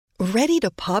Ready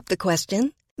to pop the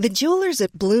question? The jewelers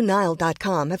at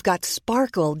BlueNile.com have got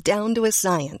sparkle down to a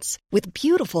science with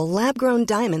beautiful lab-grown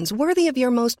diamonds worthy of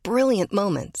your most brilliant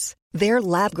moments. Their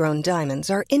lab-grown diamonds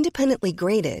are independently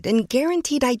graded and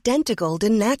guaranteed identical to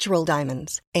natural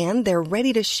diamonds, and they're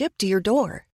ready to ship to your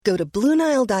door. Go to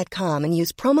BlueNile.com and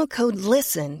use promo code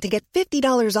LISTEN to get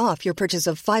 $50 off your purchase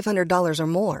of $500 or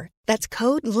more. That's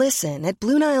code LISTEN at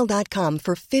BlueNile.com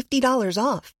for $50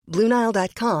 off.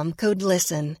 BlueNile.com, code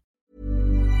LISTEN.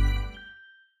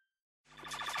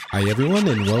 Hi everyone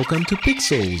and welcome to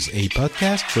Pixels, a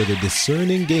podcast for the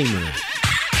discerning gamer.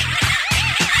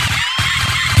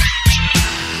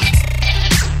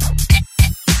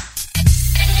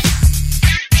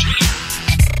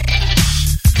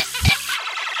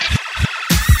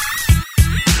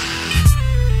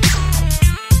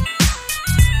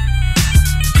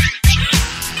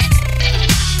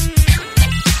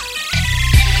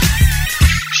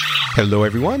 Hello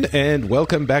everyone and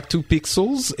welcome back to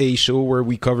Pixels, a show where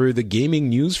we cover the gaming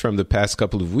news from the past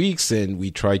couple of weeks and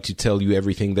we try to tell you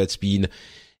everything that's been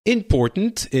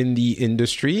important in the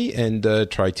industry and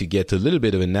try to get a little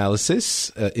bit of analysis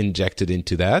injected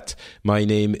into that. My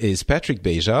name is Patrick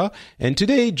Beja, and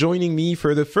today joining me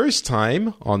for the first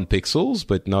time on Pixels,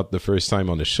 but not the first time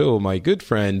on the show, my good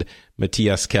friend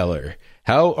Matthias Keller.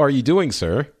 How are you doing,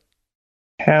 sir?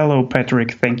 Hello,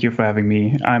 Patrick. Thank you for having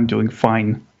me. I'm doing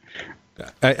fine.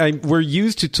 We're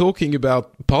used to talking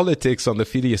about politics on the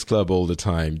Phileas Club all the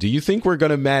time. Do you think we're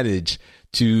going to manage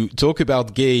to talk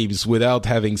about games without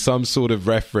having some sort of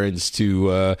reference to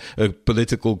a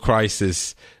political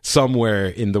crisis somewhere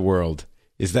in the world?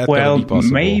 Is that going to be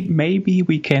possible? Maybe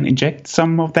we can inject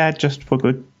some of that just for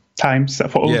good times,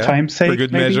 for old time's sake. For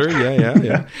good maybe. measure,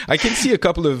 yeah. I can see a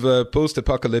couple of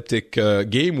post-apocalyptic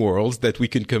game worlds that we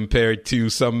can compare to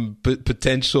some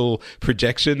potential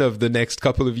projection of the next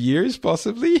couple of years,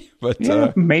 possibly. But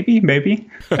maybe.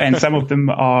 And some of them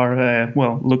are,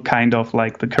 look kind of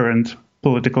like the current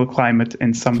political climate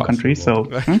in some countries. So,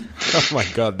 Oh my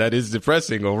God, that is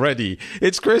depressing already.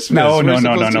 It's Christmas. No. We're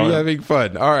supposed to be having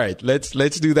fun. All right, let's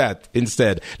do that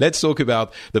instead. Let's talk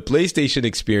about the PlayStation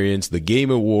Experience, the Game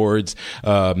Awards,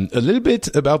 a little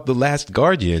bit about The Last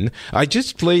Guardian. I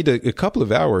just played a couple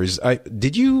of hours.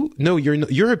 Did you know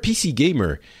you're a PC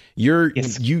gamer?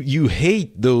 Yes. You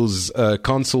hate those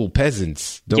console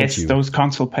peasants, don't you? Yes, those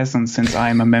console peasants, since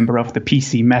I'm a member of the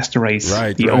PC Master Race,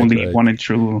 the only one and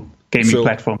true gaming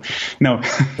platform. No,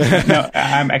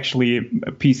 I'm actually a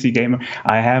PC gamer.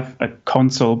 I have a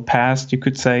console past, you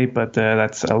could say, but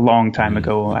that's a long time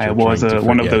ago. I was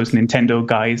one of those Nintendo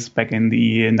guys back in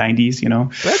the 90s, you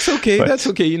know. That's okay. That's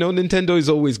okay. You know, Nintendo is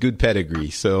always good pedigree,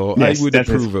 so yes, I would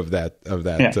approve of that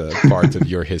part of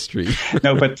your history.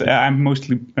 No, but I'm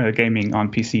mostly gaming on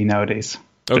PC nowadays.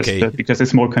 Okay. Because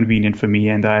it's more convenient for me,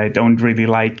 and I don't really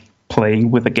like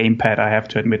playing with a gamepad. I have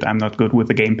to admit, I'm not good with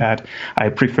the gamepad. I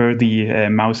prefer the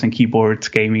mouse and keyboard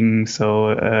gaming.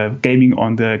 So gaming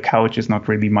on the couch is not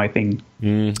really my thing.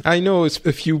 I know a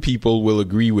few people will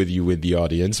agree with you in the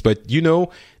audience, but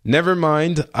never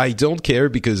mind. I don't care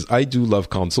because I do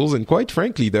love consoles. And quite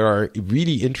frankly, there are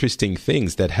really interesting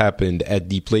things that happened at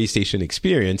the PlayStation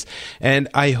Experience. And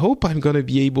I hope I'm going to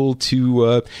be able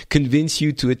to convince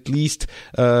you to at least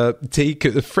take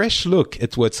a fresh look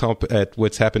at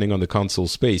what's happening on the console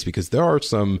space, because there are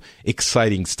some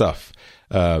exciting stuff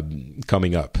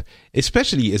coming up,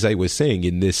 especially as I was saying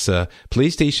in this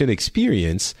PlayStation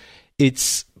Experience.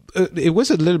 It was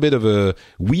a little bit of a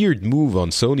weird move on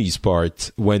Sony's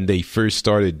part when they first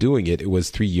started doing it. It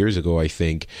was 3 years ago, I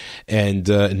think. And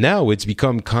now it's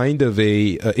become kind of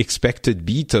a expected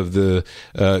beat of the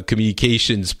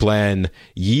communications plan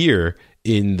year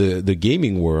in the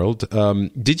gaming world.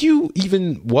 Did you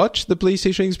even watch the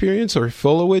PlayStation Experience or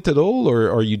follow it at all, or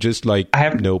are you just like, I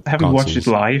haven't watched it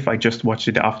live. I just watched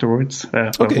it afterwards.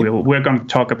 Okay. We're going to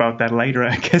talk about that later,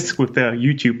 I guess, with the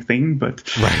YouTube thing. But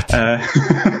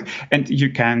right. And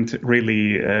you can't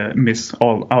really miss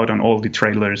out on all the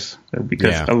trailers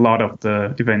because a lot of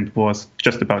the event was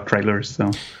just about trailers.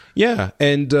 So. Yeah,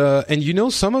 and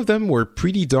some of them were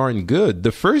pretty darn good.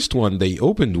 The first one they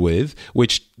opened with,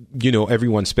 which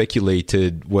everyone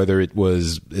speculated whether it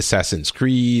was Assassin's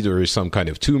Creed or some kind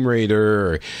of Tomb Raider,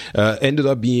 or ended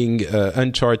up being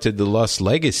Uncharted: The Lost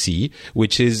Legacy,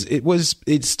 which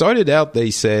it started out,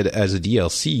 they said, as a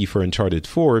DLC for Uncharted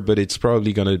 4, but it's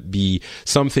probably going to be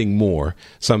something more,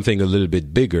 something a little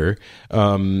bit bigger,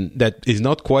 that is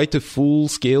not quite a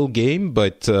full-scale game,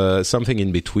 but something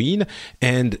in between.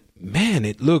 And man,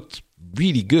 it looked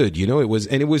really good.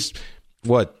 It was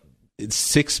what,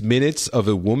 6 minutes of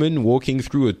a woman walking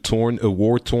through a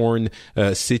war-torn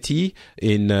city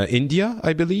in India,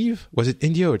 I believe. Was it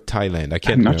India or Thailand? I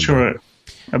can't remember. I'm not sure,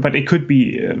 but it could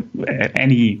be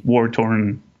any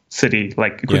war-torn city.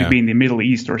 Like it could be in the Middle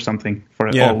East or something, for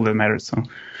all that matters. So.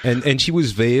 And she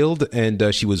was veiled,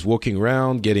 and she was walking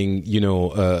around getting,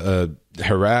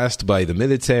 harassed by the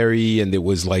military, and it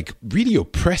was like really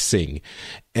oppressing.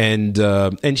 And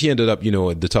she ended up,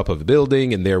 at the top of a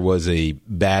building, and there was a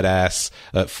badass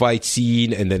fight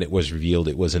scene, and then it was revealed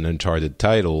it was an Uncharted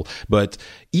title. But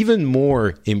even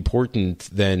more important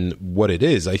than what it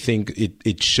is, I think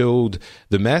it showed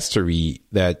the mastery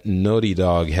that Naughty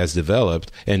Dog has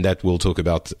developed, and that we'll talk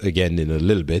about again in a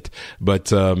little bit. But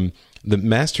the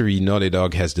mastery Naughty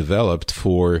Dog has developed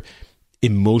for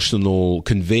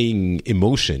conveying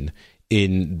emotion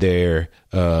in their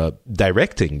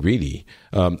directing, really.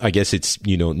 I guess it's,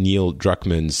 Neil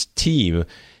Druckmann's team.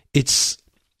 It's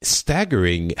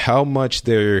staggering how much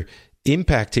they're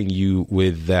impacting you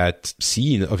with that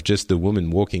scene of just the woman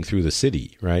walking through the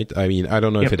city, right? I mean, I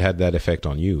don't know if it had that effect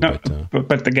on you. No,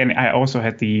 but again, I also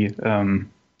had the...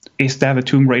 is that a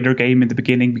Tomb Raider game in the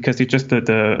beginning? Because it's just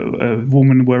the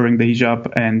woman wearing the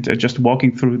hijab and just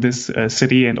walking through this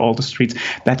city and all the streets.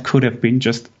 That could have been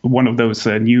just one of those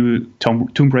new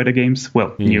Tomb Raider games.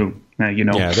 Well, new, Yeah,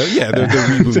 the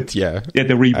reboot, yeah. Yeah,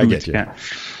 the reboot, I get you. Yeah.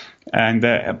 And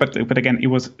but again, it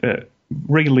was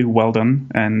really well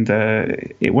done, and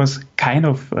it was kind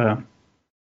of...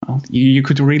 you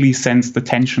could really sense the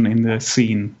tension in the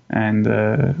scene, and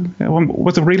it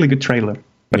was a really good trailer.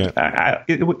 But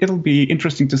it'll be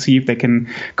interesting to see if they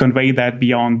can convey that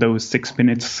beyond those 6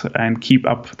 minutes and keep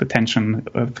up the tension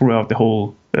throughout the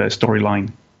whole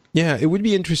storyline. Yeah, it would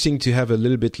be interesting to have a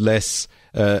little bit less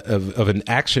of an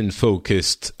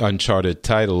action-focused Uncharted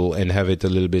title and have it a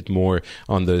little bit more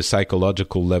on the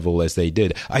psychological level as they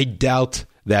did. I doubt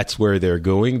that's where they're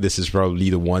going. This is probably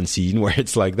the one scene where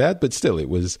it's like that, but still, it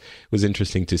was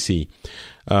interesting to see.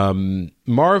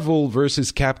 Marvel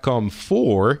versus Capcom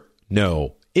 4,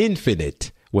 no.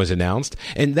 Infinite was announced,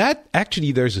 and that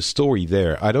actually there's a story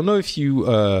there. I don't know if you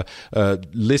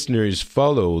listeners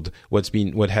followed what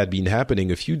had been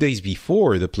happening a few days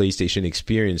before the PlayStation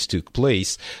Experience took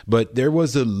place, but there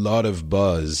was a lot of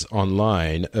buzz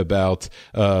online about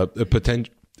a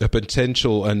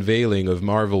potential unveiling of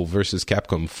Marvel versus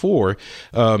Capcom 4,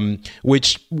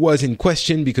 which was in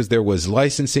question because there was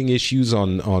licensing issues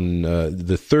on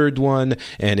the third one,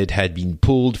 and it had been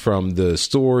pulled from the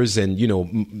stores, and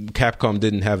Capcom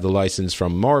didn't have the license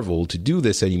from Marvel to do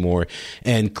this anymore,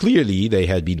 and clearly they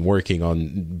had been working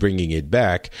on bringing it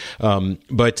back,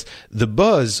 but the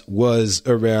buzz was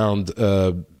around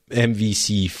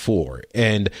MVC4,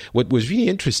 and what was really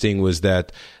interesting was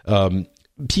that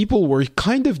people were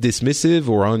kind of dismissive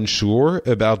or unsure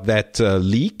about that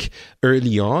leak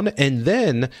early on, and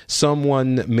then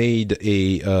someone made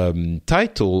a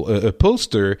a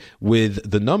poster with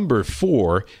the number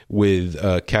 4 with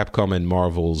Capcom and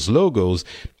Marvel's logos.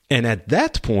 And at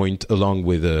that point, along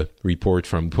with a report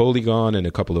from Polygon and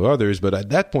a couple of others, but at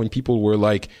that point, people were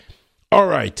like, all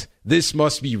right, this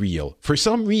must be real. For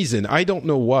some reason, I don't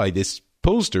know why, this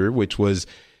poster, which was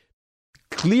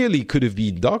clearly could have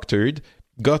been doctored,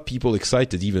 got people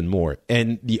excited even more.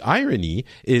 And the irony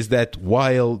is that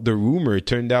while the rumor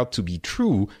turned out to be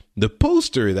true, the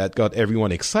poster that got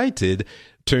everyone excited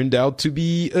turned out to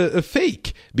be a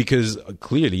fake, because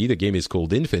clearly the game is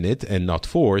called Infinite and not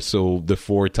 4, so the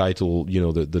 4 title,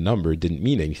 the number didn't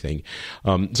mean anything.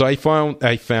 So I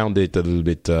found it a little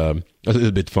bit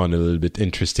fun, a little bit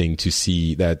interesting to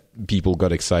see that people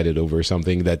got excited over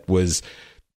something that was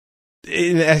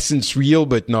in essence real,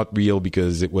 but not real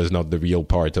because it was not the real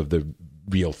part of the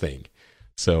real thing.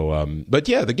 So, but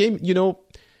yeah, the game,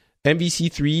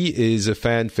 MVC3 is a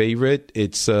fan favorite.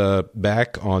 It's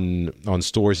back on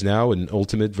stores now, an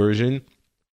ultimate version.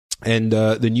 And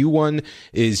the new one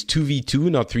is 2v2,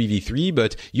 not 3v3,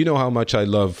 but you know how much I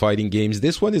love fighting games.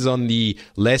 This one is on the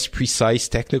less precise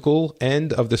technical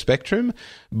end of the spectrum,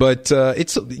 but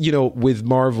it's, with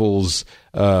Marvel's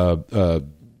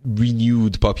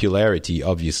renewed popularity,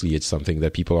 obviously it's something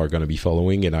that people are going to be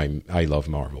following, and I love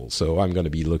Marvel, so I'm going to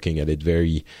be looking at it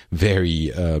very,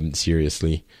 very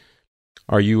seriously.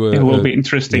 Are you? It will be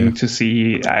interesting to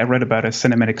see. I read about a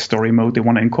cinematic story mode they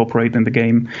want to incorporate in the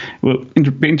game. It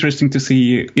will be interesting to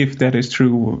see if that is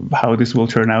true, how this will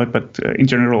turn out. But in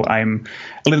general, I'm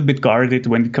a little bit guarded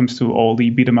when it comes to all the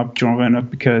beat 'em up genre, not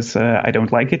because I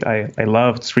don't like it. I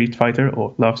loved Street Fighter,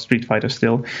 or love Street Fighter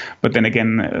still. But then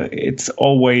again, it's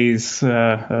always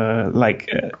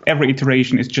every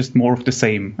iteration is just more of the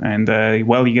same. And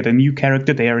you get a new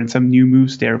character there and some new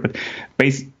moves there, but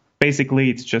basically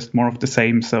it's just more of the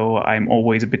same. So I'm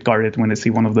always a bit guarded when I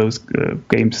see one of those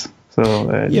games. So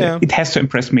it has to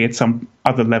impress me at some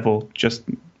other level, just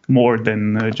more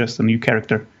than just a new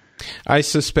character. I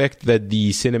suspect that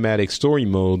the cinematic story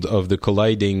mode of the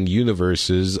colliding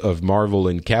universes of Marvel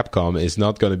and Capcom is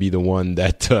not going to be the one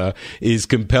that is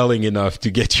compelling enough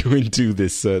to get you into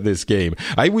this game.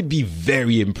 I would be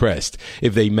very impressed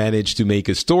if they managed to make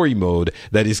a story mode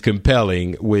that is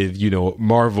compelling with,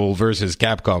 Marvel versus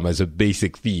Capcom as a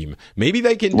basic theme. Maybe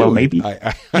they can do it. Maybe.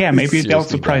 Maybe they'll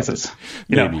surprise us.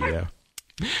 Maybe, yeah.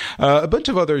 A bunch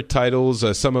of other titles,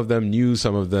 some of them new,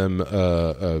 some of them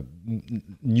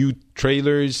new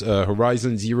trailers.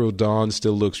 Horizon Zero Dawn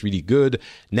still looks really good.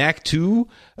 Knack 2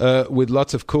 with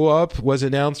lots of co-op was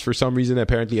announced for some reason.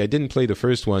 Apparently, I didn't play the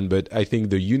first one, but I think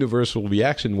the universal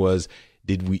reaction was,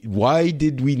 why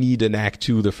did we need an Act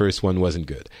 2? The first one wasn't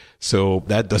good. So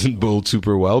that doesn't bode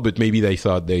super well, but maybe they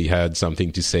thought they had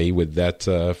something to say with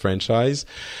that franchise.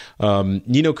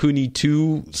 Ni no Kuni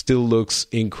 2 still looks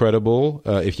incredible.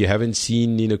 If you haven't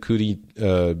seen Ni no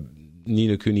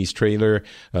Kuni's trailer,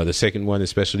 the second one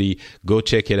especially, go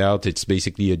check it out. It's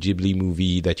basically a Ghibli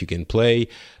movie that you can play.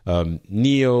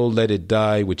 Neo Let It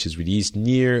Die, which is released.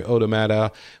 Nier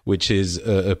Automata, which is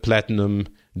a Platinum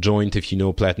joint. If you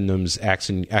know Platinum's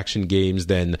action games,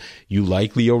 then you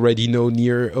likely already know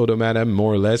Nier Automata,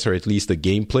 more or less, or at least the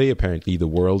gameplay. Apparently the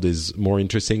world is more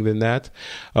interesting than that.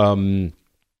 In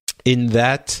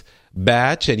that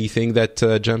batch, anything that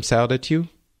jumps out at you?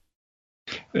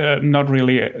 Not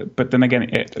really, but then again,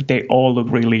 they all look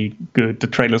really good. The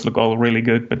trailers look all really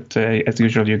good, but as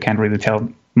usual, you can't really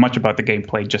tell much about the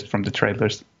gameplay just from the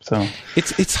trailers. So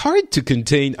it's hard to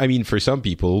contain. I mean, for some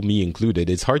people, me included,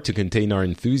 it's hard to contain our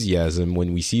enthusiasm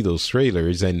when we see those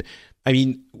trailers. And I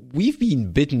mean, we've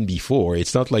been bitten before.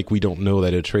 It's not like we don't know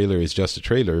that a trailer is just a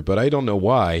trailer, but I don't know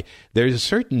why. There's a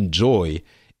certain joy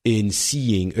in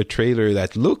seeing a trailer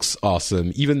that looks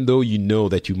awesome, even though you know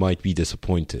that you might be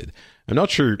disappointed. I'm not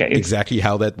sure exactly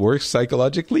how that works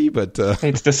psychologically, but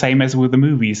it's the same as with the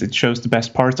movies. It shows the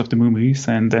best parts of the movies,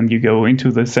 and then you go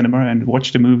into the cinema and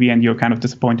watch the movie, and you're kind of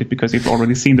disappointed because you've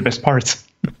already seen the best parts.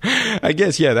 I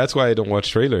guess, yeah, that's why I don't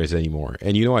watch trailers anymore.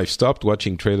 And I've stopped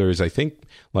watching trailers, I think,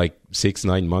 like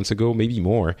 6-9 months ago, maybe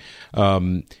more.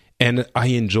 And I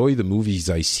enjoy the movies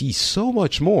I see so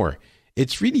much more.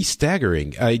 It's really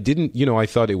staggering. I didn't, I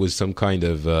thought it was some kind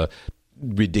of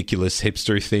ridiculous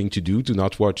hipster thing to do, to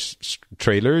not watch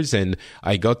trailers, and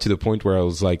I got to the point where I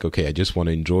was like, okay, I just want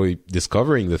to enjoy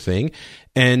discovering the thing,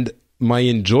 and my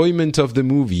enjoyment of the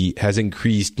movie has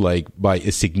increased like by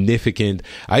a significant,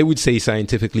 I would say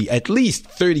scientifically, at least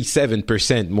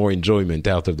 37% more enjoyment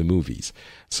out of the movies.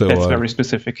 So that's very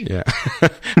specific. Yeah.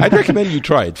 I'd recommend you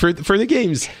try it. For the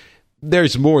games,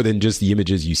 there's more than just the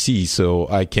images you see, so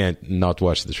I can't not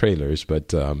watch the trailers,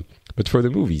 but for the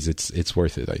movies, it's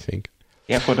worth it, I think.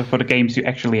 Yeah, for the games, you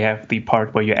actually have the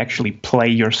part where you actually play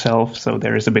yourself, so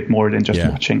there is a bit more than just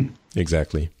watching.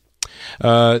 Exactly.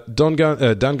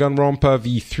 Danganronpa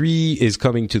V3 is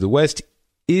coming to the West.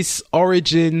 Is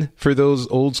Origin, for those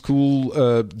old school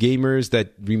gamers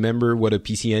that remember what a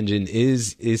PC Engine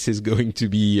is going to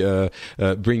be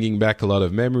bringing back a lot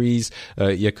of memories.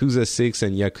 Yakuza 6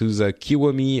 and Yakuza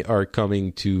Kiwami are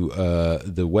coming to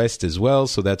the West as well,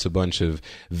 so that's a bunch of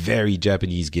very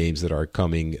Japanese games that are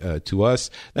coming to us.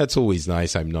 That's always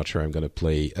nice. I'm not sure I'm going to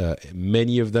play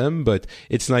many of them, but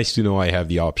it's nice to know I have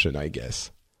the option, I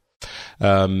guess.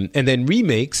 And then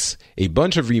remakes, a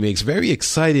bunch of remakes, very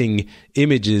exciting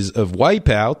images of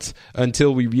Wipeout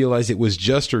until we realized it was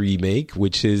just a remake,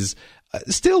 which is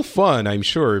still fun, I'm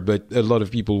sure, but a lot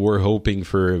of people were hoping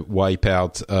for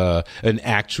Wipeout, an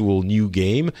actual new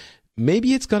game.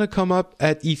 Maybe it's going to come up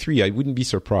at E3. I wouldn't be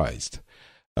surprised.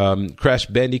 Crash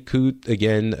Bandicoot,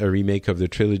 again, a remake of the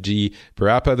trilogy.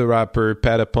 Parappa the Rapper,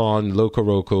 Patapon, Loco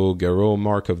Roco, Garou,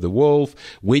 Mark of the Wolf,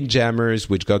 Windjammers,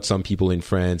 which got some people in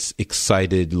France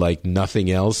excited like nothing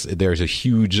else. There's a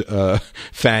huge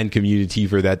fan community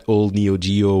for that old Neo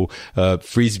Geo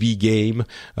Frisbee game.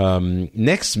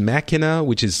 Next Machina,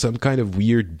 which is some kind of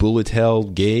weird bullet hell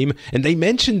game. And they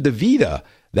mentioned the Vita.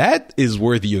 That is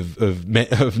worthy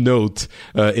of note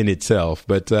in itself.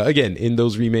 But again, in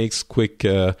those remakes, quick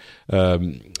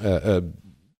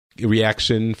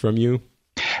reaction from you?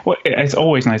 Well, it's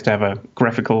always nice to have a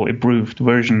graphical improved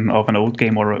version of an old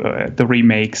game, or the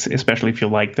remakes, especially if you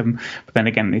like them. But then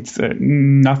again, it's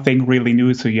nothing really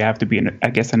new, so you have to be, an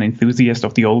enthusiast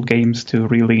of the old games to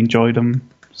really enjoy them.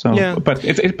 So, yeah. But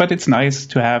it's nice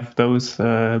to have those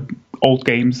old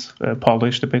games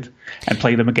polished a bit and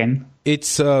play them again.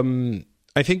 It's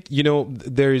I think,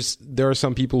 there are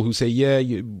some people who say,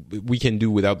 we can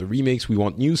do without the remakes. We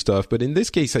want new stuff. But in this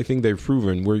case, I think they've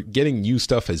proven we're getting new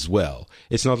stuff as well.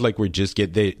 It's not like we're just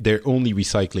they're only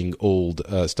recycling old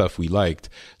stuff we liked.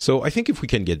 So I think if we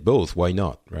can get both, why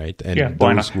not, right? And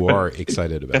those who are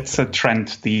excited about that's a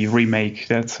trend, the remake.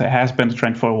 That has been a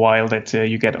trend for a while, that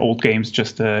you get old games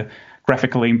just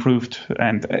graphically improved.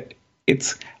 And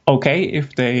it's okay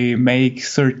if they make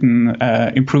certain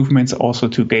improvements also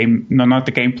to not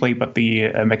the gameplay, but the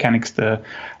mechanics, the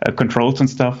controls and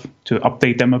stuff, to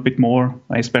update them a bit more,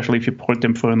 especially if you port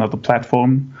them for another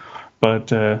platform.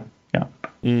 But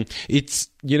it's,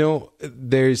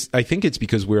 I think it's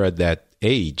because we're at that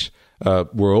age.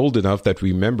 We're old enough that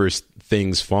we remember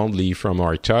things fondly from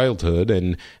our childhood,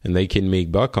 and they can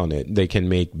make buck on it. They can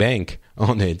make bank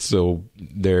on it. So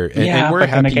and we're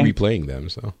happy replaying them.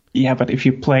 So. Yeah, but if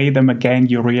you play them again,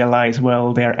 you realize,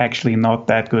 well, they're actually not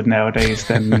that good nowadays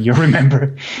than you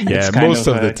remember. It's kind most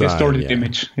of the time. Distorted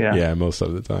image. Yeah, most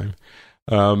of the time.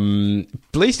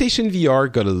 PlayStation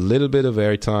VR got a little bit of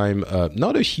airtime,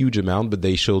 not a huge amount, but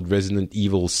they showed Resident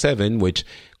Evil 7, which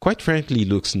quite frankly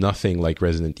looks nothing like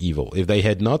Resident Evil. If they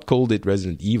had not called it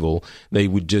Resident Evil,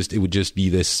 it would just be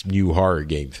this new horror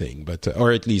game thing. But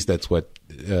or at least that's what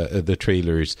the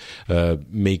trailers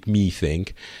make me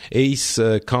think. Ace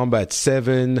Combat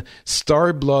 7,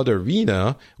 Starblood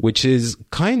Arena, which is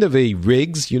kind of a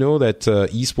Riggs, that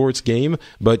esports game,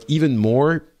 but even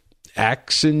more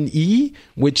action-y,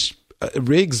 which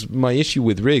my issue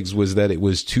with Riggs was that it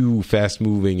was too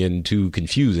fast-moving and too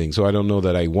confusing, so I don't know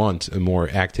that I want a more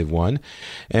active one.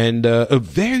 And a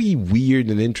very weird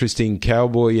and interesting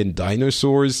cowboy and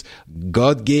dinosaurs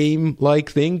god game-like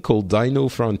thing called Dino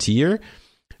Frontier,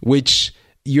 which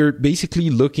you're basically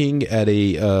looking at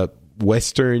a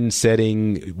Western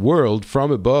setting world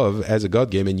from above as a god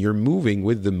game, and you're moving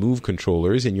with the move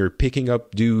controllers, and you're picking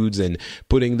up dudes and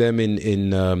putting them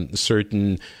in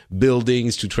certain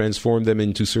buildings to transform them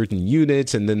into certain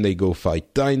units, and then they go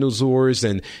fight dinosaurs,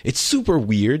 and it's super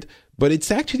weird, but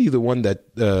it's actually the one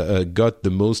that got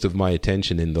the most of my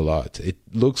attention in the lot. It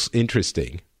looks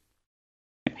interesting.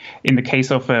 In the case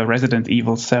of Resident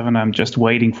Evil 7, I'm just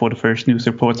waiting for the first news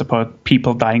reports about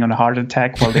people dying on a heart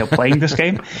attack while they're playing this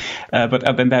game. But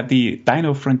other than that, the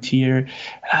Dino Frontier,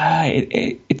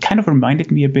 it kind of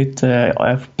reminded me a bit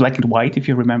of Black and White, if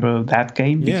you remember that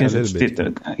game. Because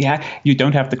you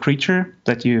don't have the creature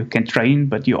that you can train,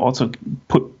 but you also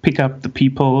pick up the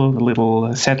people, the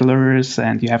little settlers,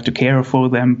 and you have to care for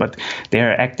them, but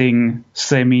they're acting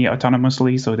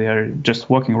semi-autonomously, so they're just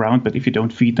walking around, but if you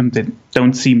don't feed them, they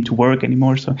don't seem to work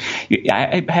anymore. So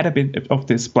I had a bit of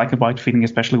this Black and White feeling,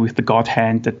 especially with the god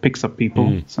hand that picks up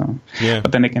people.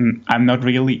 But then again, I'm not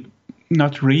really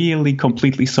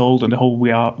completely sold on the whole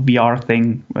VR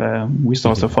thing we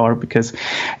saw so far, because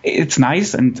it's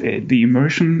nice and the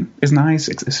immersion is nice,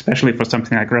 especially for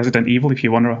something like Resident Evil. If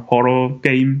you want a horror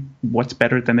game, what's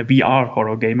better than a VR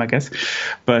horror game, I guess?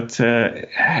 But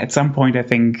at some point, I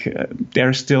think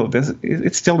it's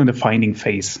still in the finding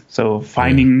phase. So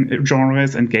finding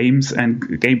genres and games and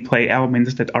gameplay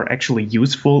elements that are actually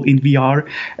useful in VR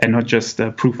and not just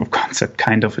a proof of concept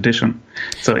kind of edition.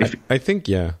 So I think,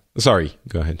 Sorry,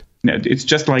 go ahead. No, it's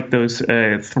just like those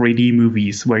 3D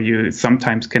movies where you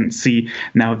sometimes can see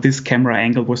now this camera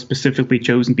angle was specifically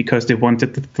chosen because they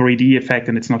wanted the 3D effect,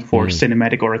 and it's not for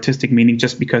cinematic or artistic meaning.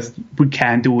 Just because we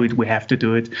can do it, we have to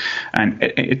do it. And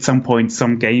at some point,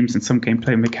 some games and some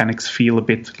gameplay mechanics feel a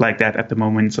bit like that at the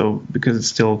moment. So because it's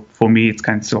still, for me, it's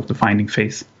kind of still the finding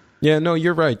phase. Yeah, no,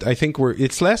 you're right. I think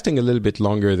it's lasting a little bit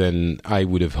longer than I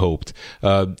would have hoped.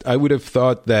 I would have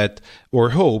thought that, or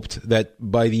hoped that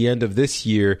by the end of this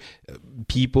year,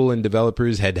 people and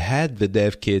developers had the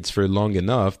dev kits for long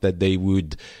enough that they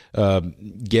would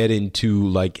get into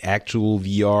like actual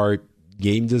VR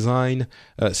game design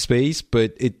space,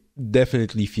 but it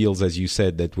definitely feels, as you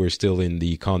said, that we're still in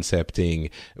the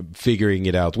concepting, figuring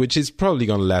it out, which is probably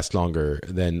going to last longer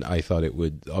than I thought it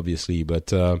would, obviously.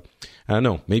 But I don't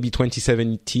know, maybe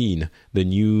 2017, the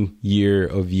new year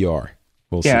of VR.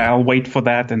 We'll see. I'll wait for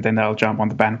that, and then I'll jump on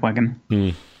the bandwagon.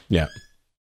 Yeah.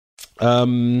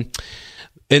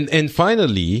 And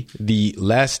finally, the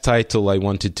last title I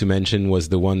wanted to mention was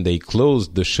the one they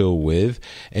closed the show with,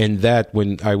 and that,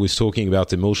 when I was talking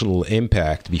about emotional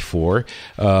impact before,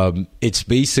 it's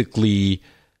basically,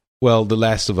 well, The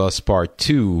Last of Us Part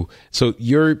 2. So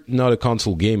you're not a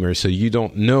console gamer, so you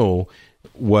don't know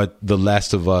what The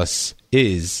Last of Us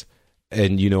is,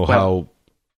 and you know how...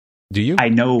 Do you? I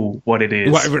know what it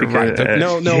is. Right.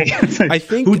 No. I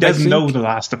think who doesn't know The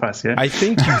Last of Us? Yeah. I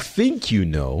think you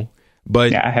know.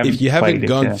 But if you haven't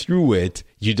gone through it,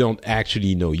 you don't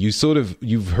actually know.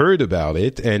 You've heard about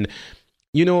it. And,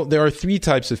 there are 3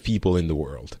 types of people in the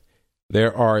world.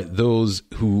 There are those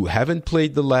who haven't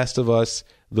played The Last of Us,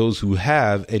 those who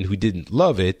have and who didn't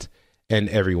love it, and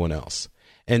everyone else.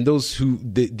 And those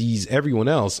these everyone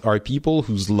else are people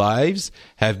whose lives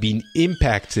have been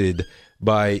impacted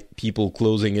by people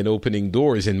closing and opening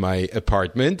doors in my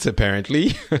apartment,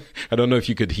 apparently. I don't know if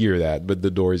you could hear that, but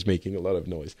the door is making a lot of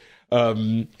noise.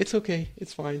 It's okay.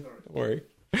 It's fine. Don't worry.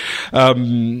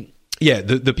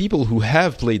 The people who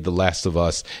have played The Last of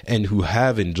Us and who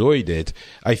have enjoyed it,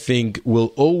 I think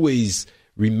will always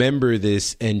remember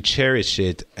this and cherish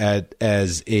it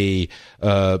as a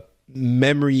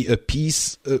memory, a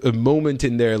piece, a moment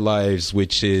in their lives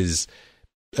which is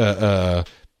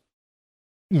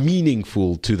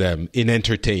meaningful to them in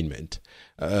entertainment.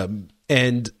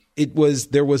 And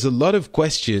there was a lot of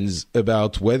questions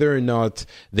about whether or not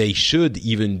they should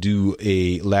even do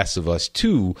a Last of Us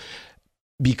 2,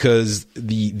 because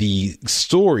the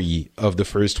story of the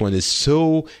first one is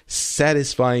so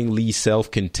satisfyingly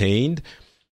self-contained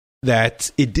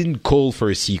that it didn't call for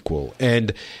a sequel.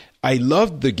 And I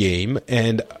loved the game,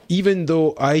 and even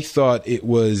though I thought it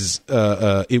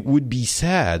would be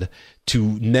sad to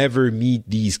never meet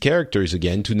these characters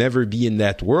again, to never be in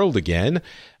that world again,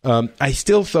 I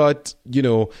still thought,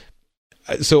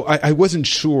 so I wasn't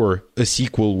sure a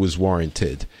sequel was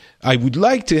warranted. I would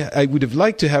have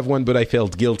liked to have one, but I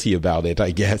felt guilty about it, I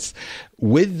guess.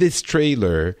 With this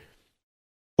trailer,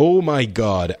 oh my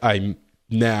God, I'm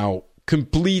now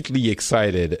completely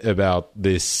excited about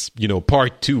this,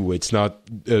 part 2. It's not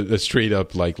a straight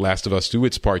up like Last of Us 2.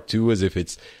 It's part 2, as if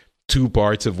it's 2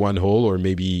 parts of one whole, or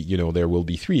maybe, there will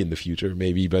be 3 in the future,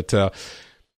 maybe. But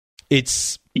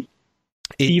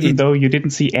even though you didn't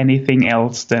see anything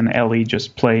else than Ellie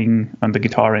just playing on the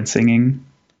guitar and singing.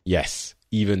 Yes,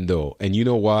 even though. And you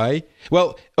know why?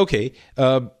 Well, okay.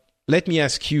 Let me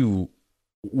ask you,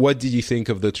 what did you think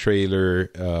of the trailer?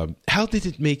 How did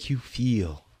it make you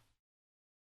feel?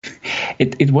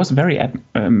 It was very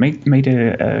made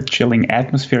a chilling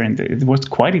atmosphere, and it was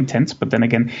quite intense. But then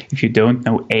again, if you don't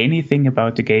know anything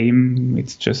about the game,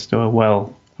 it's just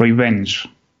revenge.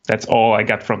 That's all I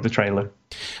got from the trailer.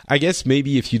 I guess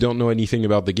maybe if you don't know anything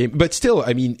about the game, but still,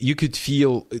 I mean, you could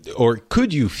feel, or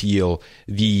could you feel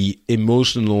the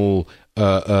emotional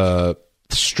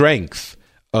strength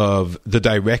of the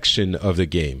direction of the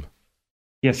game?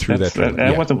 Yes, was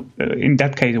in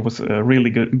that case, it was a really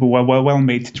good,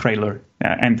 well-made trailer.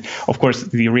 And of course,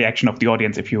 the reaction of the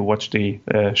audience, if you watch the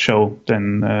show,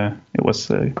 then it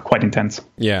was quite intense.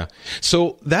 Yeah.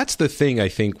 So that's the thing, I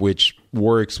think, which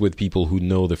works with people who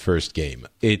know the first game.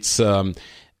 It's the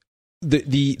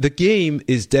game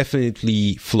is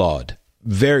definitely flawed,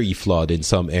 very flawed in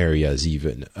some areas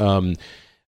even.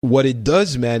 What it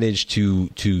does manage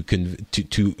to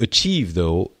achieve,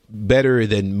 though, better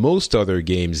than most other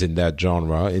games in that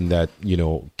genre, in that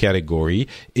category,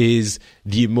 is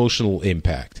the emotional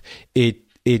impact. It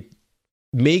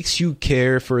makes you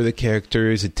care for the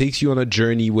characters. It takes you on a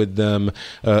journey with them,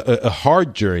 a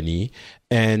hard journey,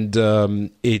 and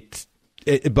it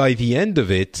by the end of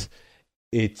it,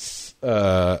 it's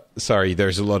sorry,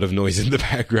 there's a lot of noise in the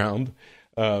background.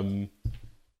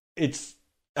 It's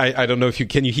I don't know if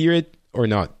can you hear it or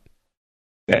not?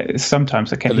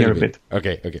 Sometimes I can hear a bit.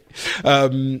 Okay.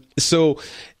 So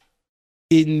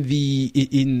in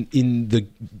the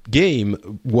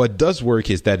game, what does work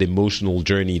is that emotional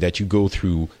journey that you go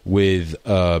through with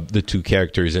the 2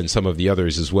 characters and some of the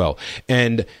others as well.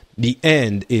 And the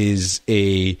end is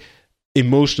a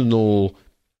emotional,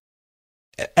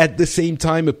 at the same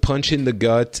time, a punch in the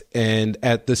gut, and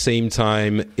at the same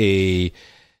time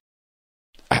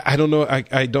I don't know.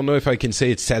 I don't know if I can say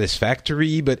it's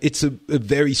satisfactory, but it's a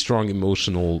very strong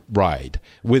emotional ride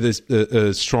with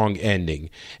a strong ending.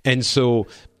 And so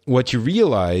what you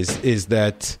realize is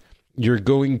that you're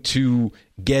going to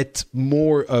get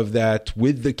more of that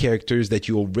with the characters that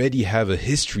you already have a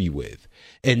history with.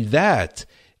 And that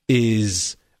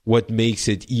is what makes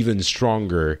it even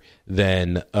stronger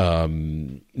than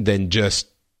just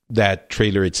that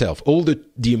trailer itself. All the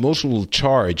emotional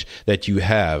charge that you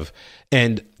have.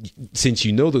 And since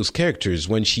you know those characters,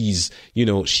 when she's,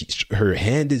 her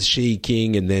hand is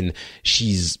shaking, and then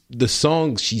the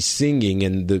songs she's singing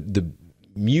and the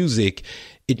music,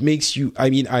 it makes you. I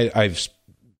mean, I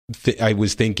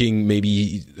was thinking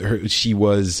maybe she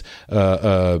was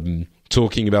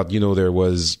talking about, there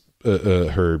was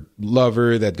her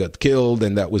lover that got killed,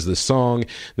 and that was the song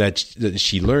that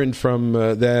she learned from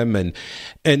them, and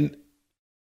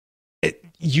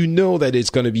that it's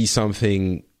going to be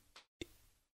something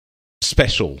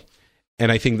special,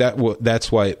 I think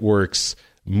that's why it works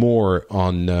more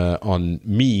on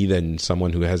me than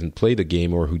someone who hasn't played the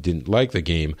game or who didn't like the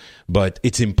game. But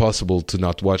it's impossible to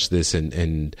not watch this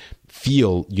and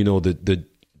feel, the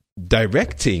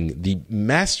directing,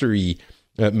 the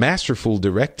masterful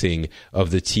directing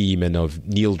of the team and of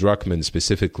Neil Druckmann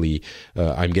specifically.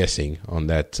 I'm guessing on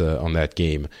that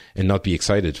game, and not be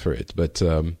excited for it. But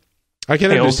I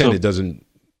can understand it doesn't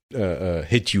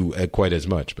hit you quite as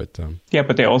much, but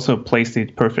but they also placed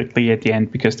it perfectly at the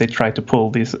end, because they tried to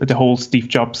pull the whole Steve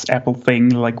Jobs Apple thing,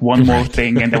 like one more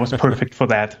thing, and that was perfect for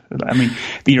that. I mean,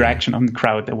 the reaction on the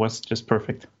crowd, that was just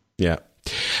perfect. Yeah.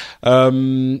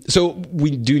 So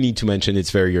we do need to mention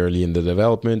it's very early in the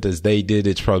development. As they did,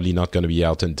 it's probably not going to be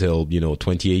out until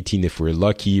 2018 if we're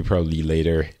lucky, probably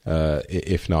later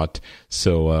if not.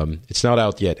 So it's not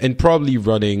out yet, and probably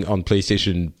running on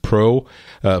PlayStation Pro,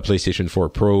 PlayStation 4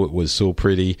 Pro. It was so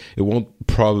pretty. It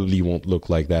probably won't look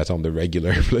like that on the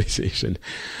regular PlayStation.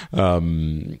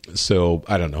 So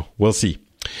I don't know. We'll see.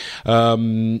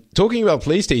 Talking about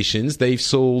PlayStations, they've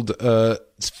sold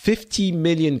 50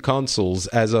 million consoles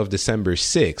as of December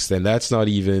 6th, and that's not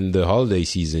even the holiday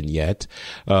season yet.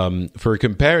 For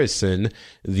comparison,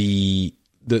 the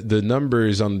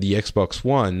numbers on the Xbox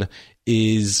One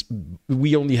is,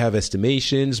 we only have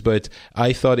estimations, but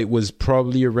I thought it was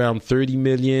probably around 30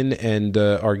 million, and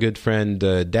our good friend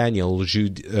Daniel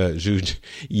Jude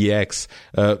EX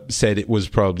said it was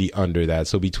probably under that,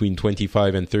 so between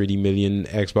 25 and 30 million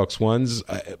Xbox Ones,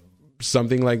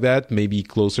 something like that, maybe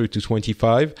closer to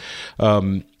 25.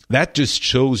 That just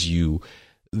shows you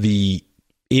the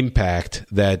impact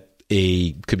that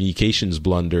a communications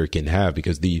blunder can have,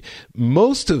 because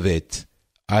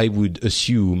I would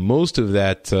assume most of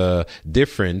that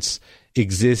difference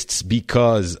exists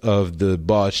because of the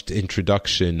botched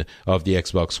introduction of the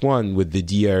Xbox One with the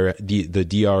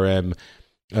DRM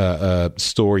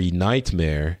story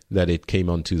nightmare that it came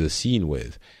onto the scene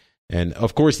with. And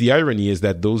of course, the irony is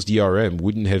that those DRM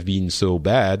wouldn't have been so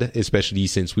bad, especially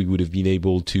since we would have been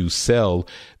able to sell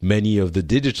many of the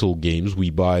digital games we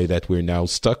buy that we're now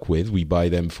stuck with. We buy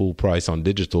them full price on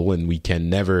digital, and we can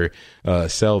never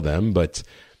sell them. But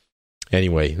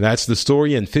anyway, that's the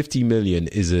story, and 50 million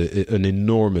is an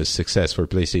enormous success for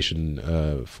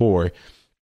PlayStation 4.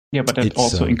 Yeah, but that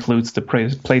also includes the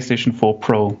PlayStation 4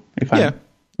 Pro.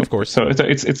 Of course. So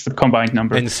it's the combined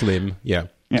number. And Slim, yeah.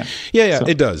 Yeah, so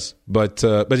it does, but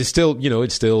it's still,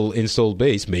 it's still installed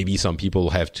base. Maybe some people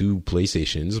have 2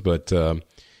 PlayStations, but I'm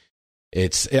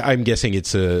guessing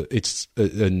it's a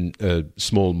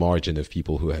small margin of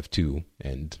people who have 2,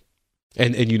 and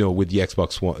with the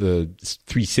Xbox One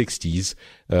 360s,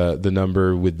 the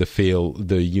number with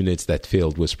the units that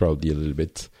failed was probably a little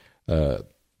bit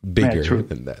bigger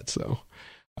than that. So.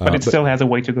 But it still has a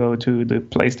way to go to the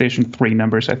PlayStation 3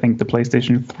 numbers. I think the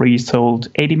PlayStation 3 sold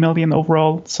 80 million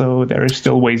overall, so there is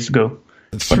still ways to go.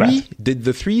 3? Did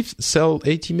the 3 sell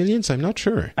 80 million? I'm not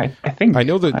sure. I think. I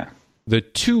know that the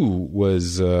 2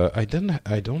 was... I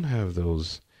don't have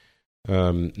those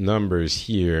numbers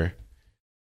here.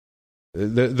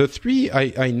 The 3,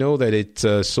 I know that it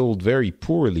sold very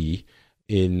poorly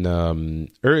in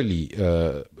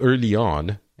early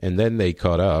on, and then they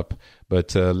caught up.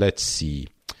 But let's see.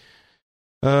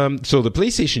 So the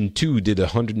PlayStation 2 did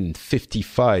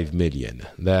 155 million.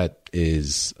 That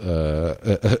is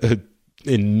an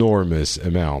enormous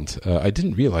amount. I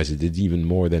didn't realize it did even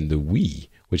more than the Wii,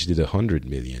 which did 100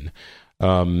 million.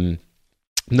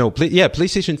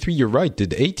 PlayStation 3, you're right,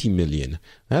 did 80 million.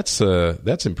 That's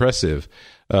impressive.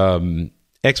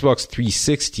 Xbox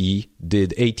 360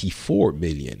 did 84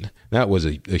 million. That was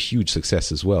a huge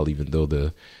success as well, even though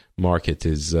the market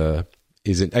isn't.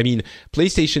 I mean,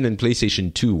 PlayStation and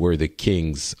PlayStation 2 were the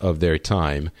kings of their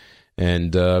time.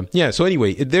 And so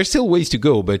anyway, there's still ways to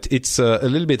go, but it's a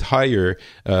little bit higher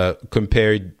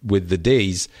compared with the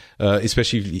days,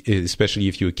 especially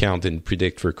if you account and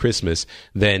predict for Christmas,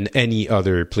 than any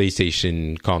other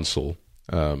PlayStation console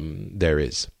there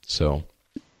is. So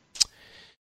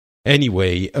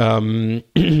anyway,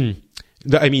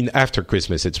 after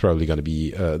Christmas, it's probably going to be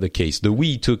the case. The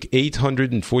Wii took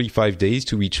 845 days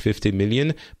to reach 50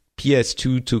 million.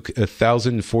 PS2 took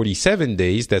 1,047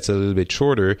 days. That's a little bit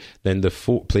shorter than the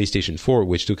PlayStation 4,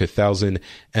 which took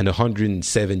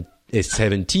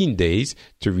 1,117 days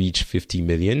to reach 50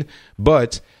 million.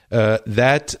 But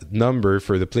that number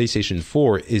for the PlayStation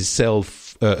 4 is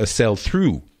a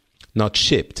sell-through. not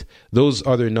shipped. Those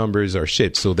other numbers are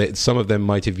shipped, so that some of them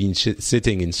might have been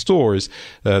sitting in stores.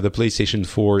 The PlayStation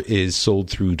 4 is sold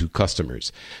through to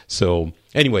customers. So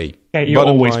anyway, you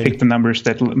always pick the numbers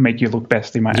that make you look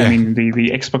best. I mean, the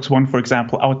Xbox One, for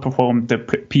example, outperformed the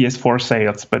PS4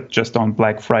 sales, but just on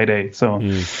Black Friday. So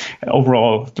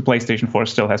overall, the PlayStation 4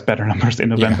 still has better numbers in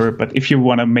November. Yeah. But if you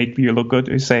want to make you look good,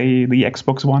 you say the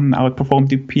Xbox One outperformed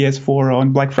the PS4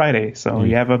 on Black Friday. So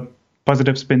you have a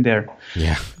positive spin there.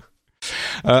 Yeah.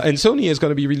 And Sony is going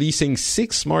to be releasing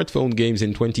 6 smartphone games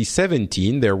in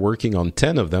 2017. They're working on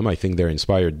 10 of them. I think they're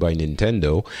inspired by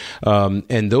Nintendo.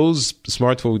 And those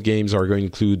smartphone games are going to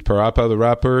include Parappa the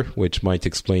Rapper, which might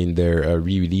explain their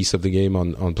re-release of the game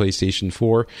on PlayStation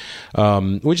 4,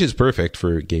 which is perfect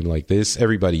for a game like this.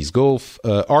 Everybody's Golf,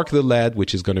 Ark the Lad,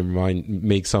 which is going to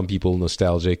make some people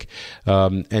nostalgic,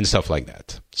 and stuff like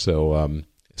that. So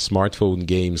smartphone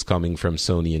games coming from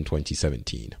Sony in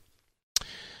 2017.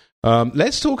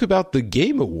 Let's talk about the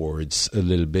Game Awards a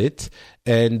little bit.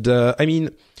 And I mean,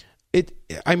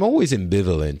 I'm always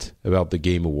ambivalent about the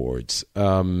Game Awards.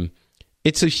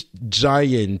 It's a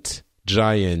giant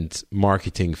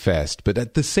marketing fest. But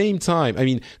at the same time, I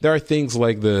mean, there are things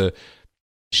like the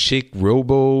Chic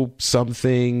Robo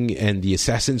something and the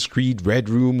Assassin's Creed Red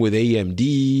Room with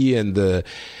AMD and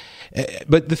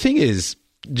but the thing is,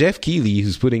 Jeff Keighley,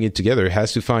 who's putting it together,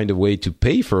 has to find a way to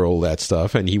pay for all that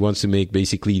stuff, and he wants to make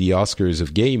basically the Oscars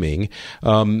of gaming.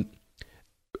 And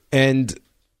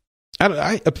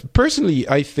I personally,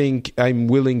 I think I'm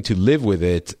willing to live with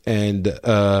it, and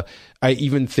I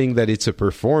even think that it's a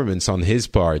performance on his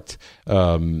part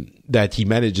that he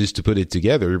manages to put it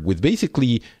together with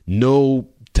basically no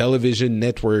television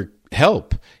network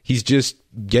help. He's just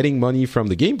getting money from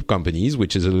the game companies,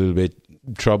 which is a little bit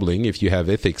troubling if you have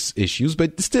ethics issues,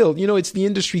 but still, it's the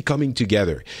industry coming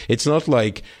together. It's not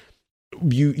like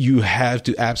you have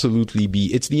to absolutely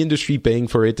it's the industry paying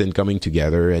for it and coming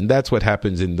together, and that's what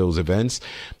happens in those events.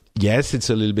 Yes,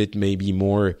 it's a little bit maybe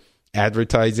more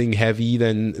advertising heavy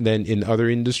than in other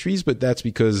industries, but that's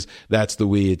because that's the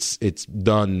way it's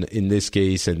done in this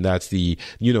case, and that's they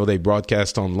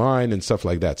broadcast online and stuff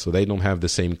like that, so they don't have the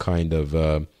same kind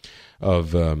of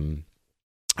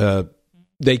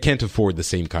they can't afford the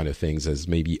same kind of things as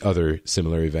maybe other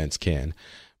similar events can.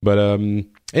 But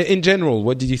in general,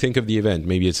 what did you think of the event?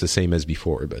 Maybe it's the same as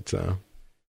before, but...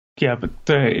 Yeah, but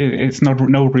it's no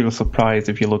real surprise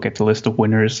if you look at the list of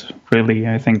winners, really.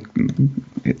 I think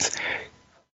it's...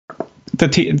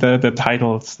 The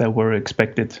titles that were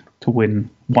expected to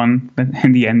won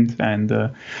in the end,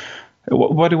 and...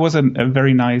 But it was a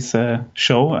very nice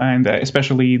show, and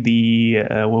especially the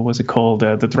what was it called?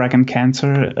 The Dragon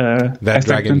Cancer. That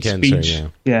Dragon Cancer, speech.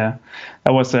 Yeah,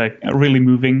 that was really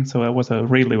moving. So it was a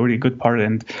really, really good part.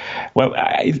 And well,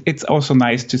 it's also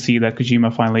nice to see that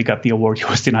Kojima finally got the award he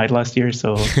was denied last year.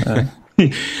 So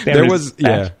there was that.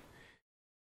 Yeah.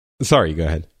 Sorry, go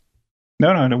ahead.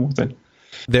 No, that wasn't.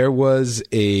 There was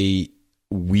a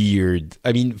weird,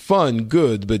 fun,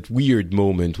 good, but weird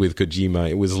moment with Kojima.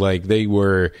 It was like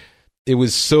it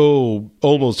was so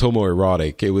almost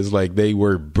homoerotic. It was like they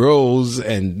were bros,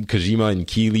 and Kojima and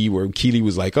Keighley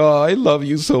was like, "Oh, I love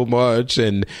you so much,"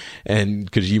 and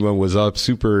Kojima was up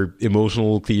super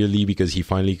emotional, clearly, because he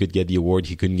finally could get the award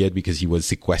he couldn't get because he was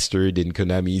sequestered in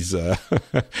Konami's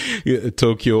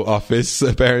Tokyo office,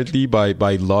 apparently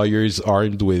by lawyers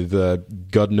armed with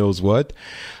God knows what.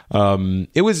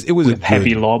 It was with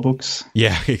heavy law books.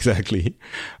 Yeah, exactly.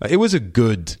 It was a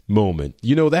good moment,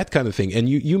 that kind of thing. And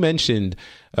you mentioned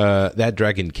that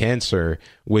Dragon Cancer,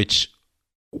 which,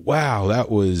 wow,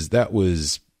 that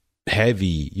was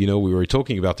heavy. We were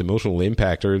talking about the emotional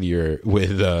impact earlier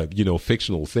with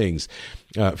fictional things.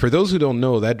 For those who don't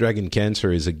know, that Dragon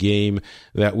Cancer is a game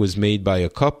that was made by a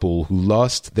couple who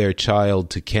lost their child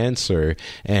to cancer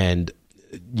and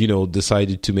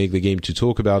decided to make the game to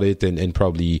talk about it and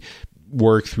probably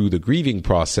work through the grieving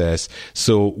process.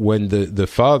 So when the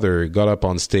father got up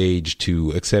on stage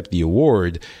to accept the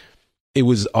award, it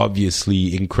was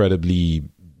obviously incredibly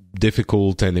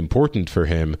difficult and important for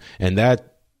him. And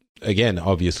that, again,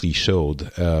 obviously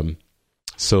showed.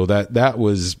 So that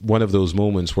was one of those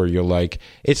moments where you're like,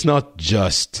 it's not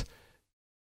just,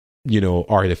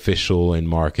 artificial and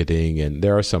marketing, and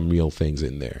there are some real things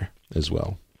in there as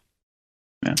well.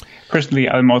 Yeah. Personally,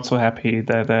 I'm also happy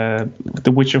that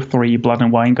The Witcher 3 Blood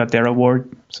and Wine got their award.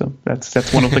 So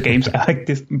that's one of the games I like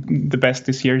the best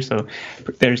this year. So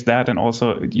there's that, and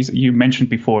also you mentioned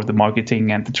before the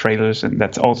marketing and the trailers, and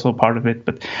that's also part of it.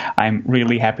 But I'm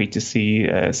really happy to see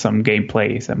some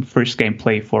first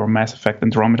gameplay for Mass Effect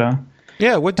Andromeda.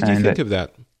 Yeah, what did you think of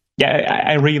that? Yeah,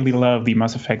 I really love the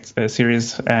Mass Effect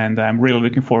series, and I'm really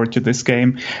looking forward to this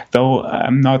game. Though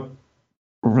I'm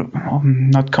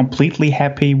not completely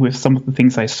happy with some of the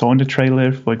things I saw in the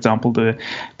trailer. For example, the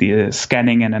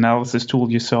scanning and analysis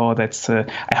tool you saw. That's I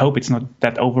hope it's not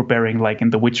that overbearing like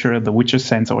in The Witcher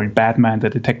sense, or in Batman,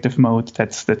 the detective mode.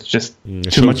 That's just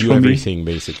too much for everything,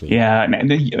 me. Basically. Yeah,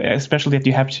 and especially that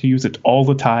you have to use it all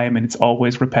the time, and it's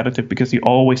always repetitive because you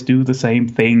always do the same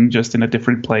thing just in a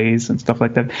different place and stuff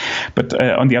like that. But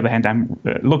on the other hand, I'm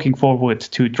looking forward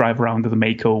to drive around the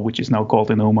Mako, which is now called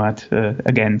the Nomad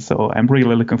again. So I'm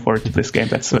really looking forward to this game.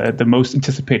 That's the most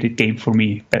anticipated game for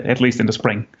me, at least in the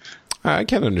spring. I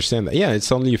can understand that. Yeah,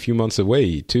 it's only a few months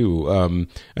away too.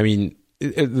 I mean,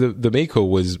 the Mako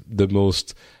was the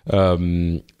most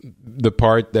the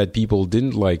part that people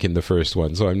didn't like in the first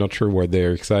one, so I'm not sure why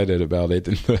they're excited about it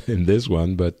in this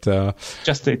one. But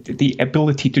just the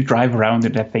ability to drive around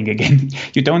in that thing again.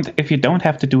 If you don't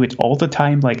have to do it all the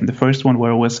time, like in the first one,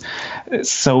 where it was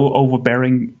so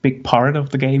overbearing, big part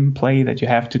of the gameplay that you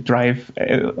have to drive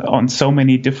on so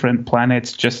many different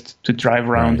planets just to drive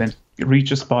around and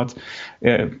reach a spot.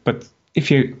 But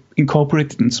if you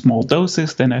incorporate it in small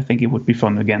doses, then I think it would be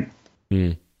fun again.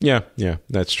 Yeah,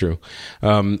 that's true.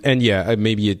 And yeah,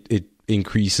 maybe it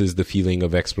increases the feeling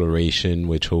of exploration,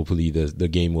 which hopefully the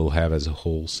game will have as a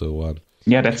whole. So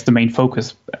yeah, that's the main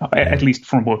focus, at least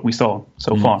from what we saw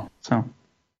so far. So.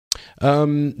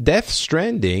 Death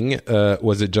Stranding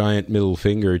was a giant middle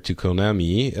finger to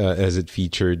Konami, as it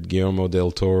featured Guillermo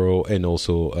del Toro and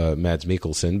also Mads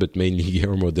Mikkelsen, but mainly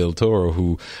Guillermo del Toro,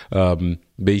 who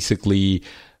basically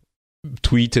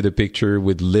tweeted a picture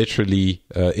with literally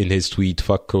in his tweet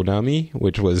 "fuck Konami,"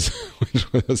 which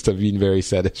must have been very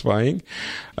satisfying.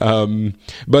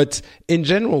 But in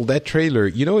general, that trailer,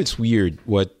 it's weird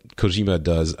what Kojima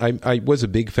does. I was a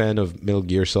big fan of Metal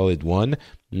Gear Solid 1.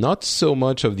 Not so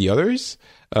much of the others,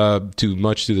 too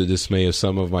much to the dismay of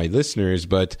some of my listeners,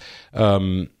 but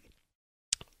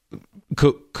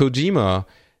Kojima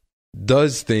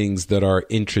does things that are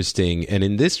interesting. And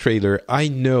in this trailer, I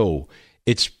know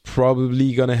it's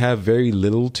probably going to have very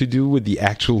little to do with the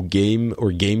actual game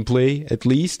or gameplay, at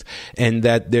least, and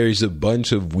that there's a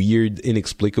bunch of weird,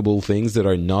 inexplicable things that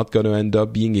are not going to end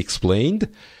up being explained.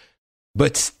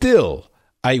 But still,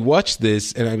 I watched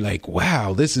this and I'm like,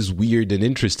 wow, this is weird and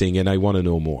interesting, and I want to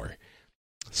know more.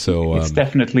 So it's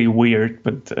definitely weird,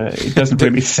 but it doesn't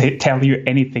really tell you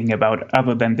anything about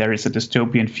other than there is a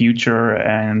dystopian future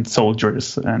and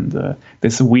soldiers and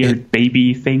this weird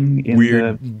baby thing.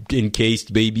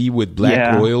 Encased baby with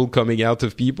black oil coming out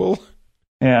of people.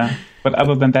 Yeah, but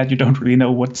other than that, you don't really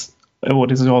know what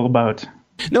is it all about.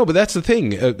 No, but that's the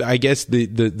thing. I guess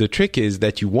the trick is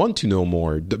that you want to know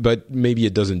more, but maybe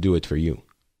it doesn't do it for you.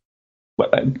 Well,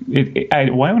 I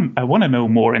want to know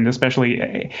more, and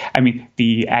especially,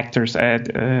 the actors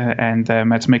and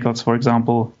Mads Mikkelsen, for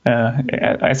example,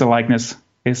 as a likeness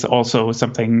is also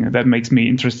something that makes me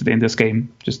interested in this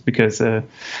game, just because I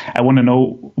want to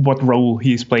know what role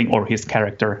he's playing, or his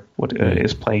character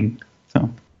is playing. So.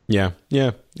 Yeah,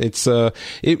 it's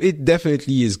it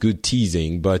definitely is good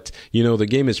teasing, but the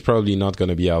game is probably not going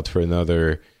to be out for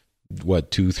another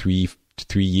 2-3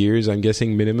 years, I'm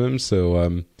guessing, minimum.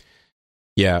 So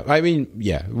we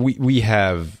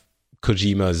have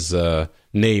Kojima's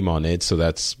name on it, so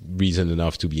that's reason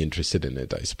enough to be interested in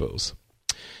it, I suppose.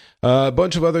 A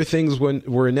bunch of other things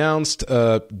were announced.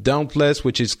 Dauntless,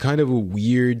 which is kind of a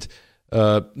weird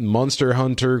Monster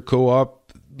Hunter co-op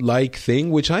like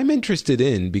thing, which I'm interested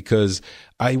in because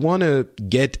I want to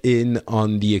get in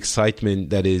on the excitement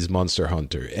that is Monster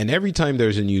Hunter. And every time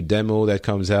there's a new demo that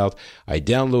comes out, I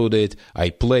download it, I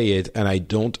play it, and I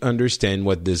don't understand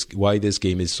why this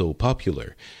game is so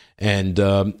popular. And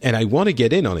I want to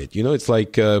get in on it. It's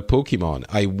like Pokemon.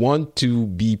 I want to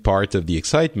be part of the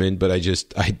excitement, but I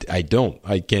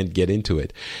can't get into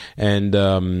it. And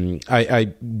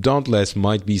Dauntless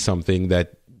might be something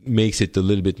that makes it a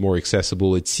little bit more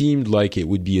accessible. It seemed like it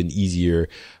would be an easier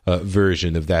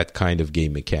version of that kind of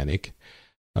game mechanic.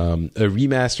 A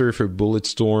remaster for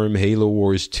Bulletstorm, Halo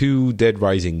Wars 2, Dead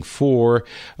Rising 4,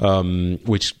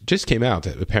 which just came out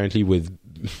apparently with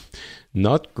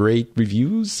not great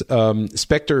reviews.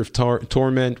 Spectre of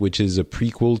Torment, which is a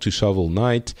prequel to Shovel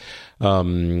Knight,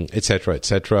 etc.,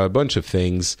 etc. A bunch of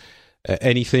things.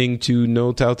 Anything to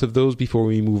note out of those before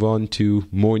we move on to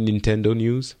more Nintendo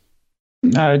news?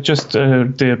 Just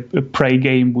the Prey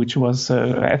game, which was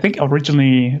I think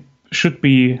originally should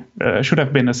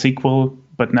have been a sequel,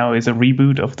 but now is a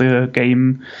reboot of the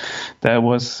game that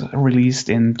was released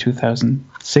in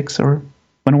 2006 or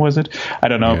when was it? I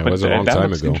don't know. Yeah, but it was a long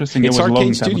time ago. Interesting. It's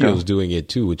Arcane Studios doing it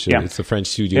too, which it's the French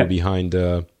studio behind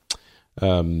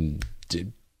Brain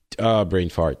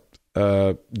fart.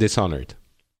 Dishonored.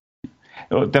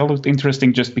 That looked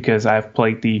interesting just because I've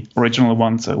played the original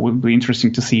one, so it will be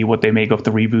interesting to see what they make of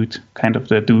the reboot, kind of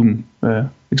the Doom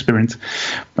experience.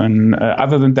 And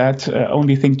other than that,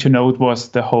 only thing to note was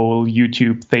the whole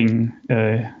YouTube thing,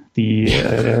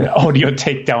 the audio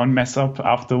takedown mess up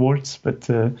afterwards. But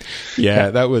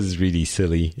that was really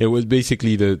silly. It was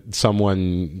basically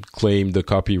someone claimed the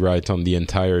copyright on the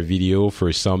entire video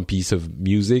for some piece of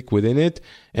music within it,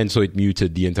 and so it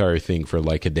muted the entire thing for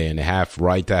like a day and a half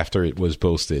right after it was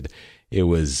posted. It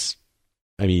was,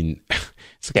 I mean,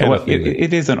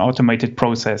 it is an automated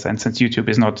process, and since YouTube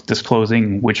is not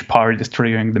disclosing which part is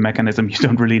triggering the mechanism, you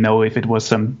don't really know if it was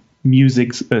some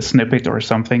music snippet or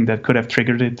something that could have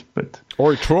triggered it,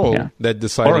 or a troll that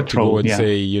decided to go and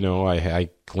say, I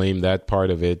claim that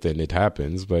part of it, and it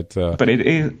happens. But it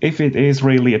is, if it is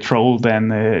really a troll,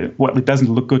 then it doesn't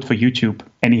look good for YouTube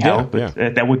anyhow.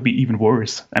 That would be even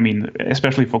worse. I mean,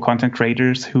 especially for content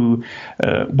creators who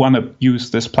want to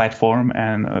use this platform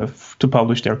and to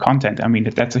publish their content. I mean,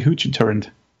 that's a huge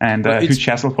deterrent and a huge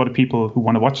hassle for the people who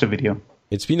want to watch the video.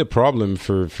 It's been a problem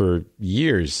for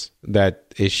years,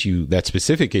 that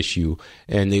specific issue,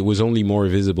 and it was only more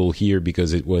visible here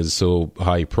because it was so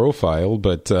high profile.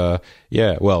 But that would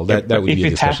be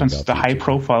a discussion. If it happens, the high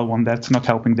profile one, that's not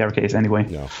helping their case anyway.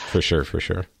 No, for sure.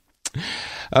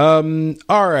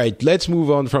 All right, let's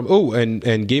move on from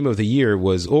and Game of the Year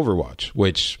was Overwatch,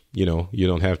 which you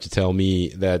don't have to tell me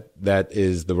that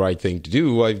is the right thing to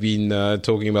do. I've been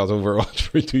talking about Overwatch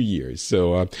for 2 years,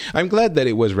 so I'm glad that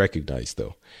it was recognized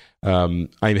though. I'm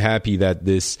happy that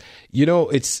this,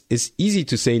 it's easy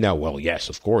to say now, well, yes,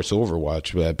 of course,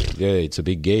 Overwatch, it's a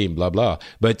big game, blah blah,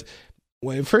 but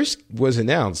when it first was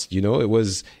announced, you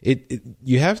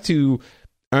have to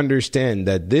understand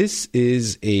that this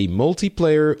is a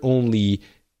multiplayer only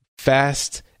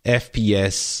fast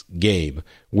FPS game,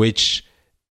 which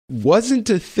wasn't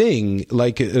a thing.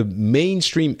 Like a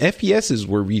mainstream FPSs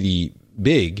were really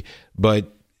big,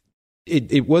 but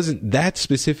it wasn't that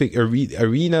specific.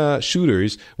 Arena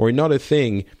shooters were not a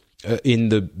thing in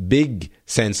the big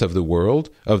sense of the word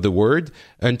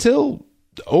until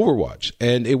Overwatch,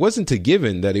 and it wasn't a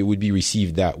given that it would be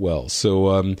received that well.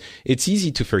 So it's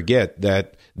easy to forget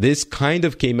that this kind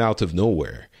of came out of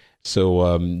nowhere.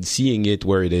 So seeing it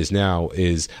where it is now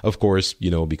is, of course,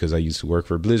 because I used to work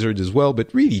for Blizzard as well,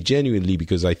 but really genuinely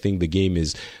because I think the game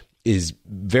is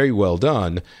very well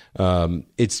done.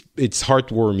 It's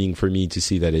heartwarming for me to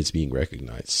see that it's being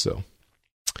recognized. So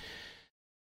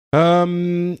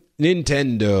Nintendo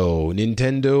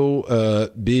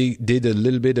did a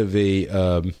little bit of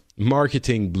a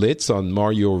marketing blitz on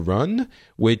Mario Run,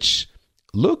 which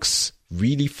looks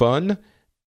really fun.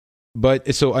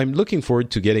 But so I'm looking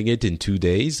forward to getting it in 2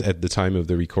 days. At the time of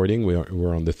the recording,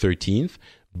 we're on the 13th.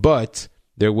 But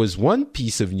there was one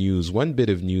bit of news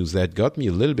that got me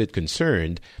a little bit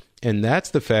concerned, and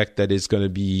that's the fact that it's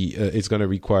going to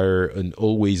require an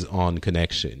always-on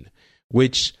connection,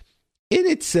 which in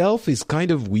itself is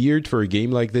kind of weird for a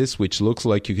game like this, which looks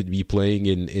like you could be playing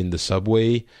in the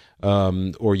subway, or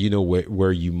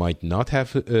where you might not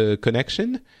have a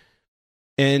connection.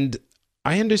 And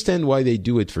I understand why they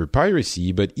do it for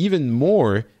piracy, but even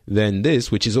more than this,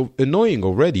 which is annoying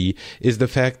already, is the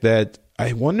fact that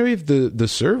I wonder if the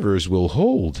servers will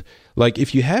hold. Like,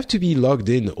 if you have to be logged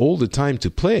in all the time to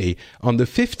play, on the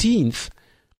 15th,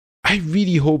 I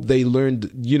really hope they learned,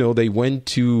 they went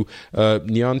to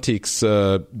Niantic's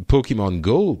Pokemon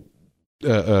Go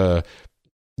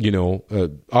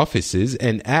offices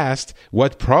and asked,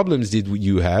 what problems did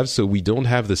you have so we don't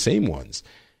have the same ones?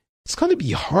 It's going to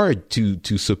be hard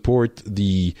to support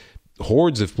the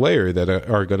hordes of players that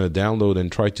are going to download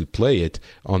and try to play it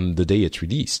on the day it's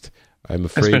released. I'm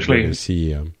afraid we're going to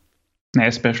see...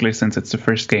 especially since it's the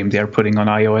first game they're putting on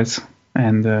iOS.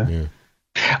 And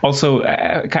also,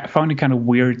 I found it kind of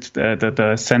weird,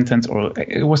 the sentence, or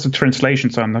it was the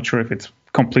translation, so I'm not sure if it's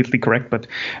completely correct, but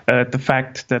the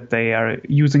fact that they are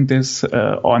using this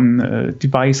on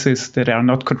devices that are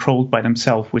not controlled by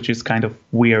themselves, which is kind of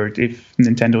weird. If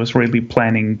Nintendo is really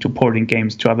planning to porting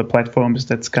games to other platforms,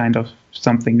 that's kind of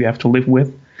something we have to live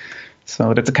with.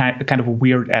 So that's a kind of a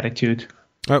weird attitude.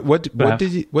 What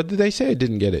did they say? I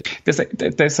didn't get it.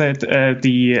 They said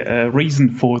the reason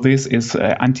for this is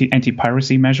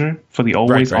anti-piracy measure for the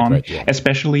always on,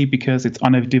 especially because it's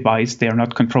on a device they are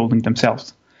not controlling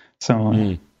themselves.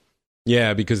 So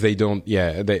Yeah, because they don't.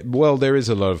 Yeah, there is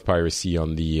a lot of piracy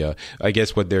on the. I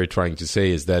guess what they're trying to say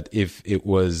is that if it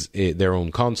was their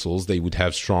own consoles, they would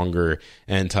have stronger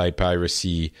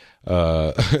anti-piracy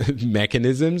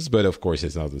mechanisms. But of course,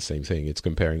 it's not the same thing. It's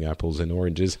comparing apples and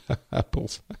oranges.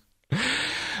 Apples.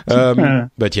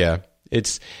 But yeah,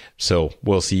 it's so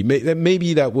we'll see.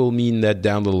 Maybe that will mean that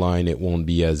down the line it won't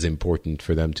be as important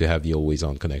for them to have the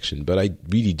always-on connection. But I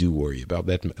really do worry about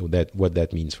that what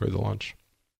that means for the launch.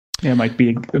 Yeah, it might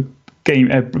be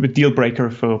a deal breaker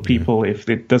for people if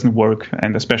it doesn't work,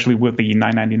 and especially with the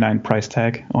 $9.99 price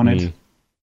tag on it.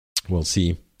 We'll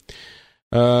see.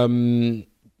 They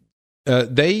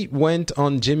went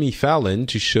on Jimmy Fallon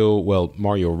to show,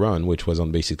 Mario Run, which was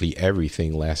on basically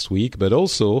everything last week, but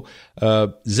also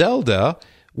Zelda,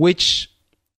 which,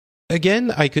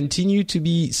 again, I continue to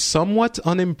be somewhat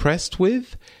unimpressed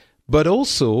with, but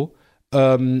also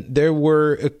there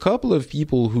were a couple of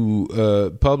people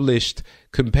who published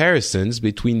comparisons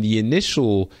between the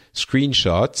initial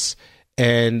screenshots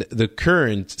and the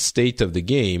current state of the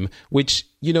game, which,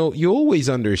 you always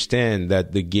understand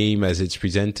that the game as it's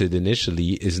presented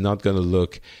initially is not going to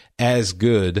look as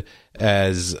good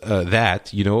as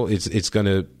that. It's going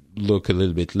to look a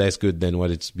little bit less good than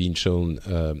what it's been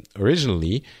shown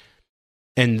originally.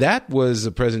 And that was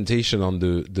a presentation on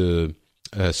the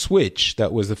Switch.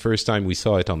 That was the first time we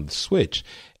saw it on the Switch.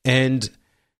 And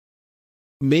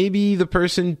maybe the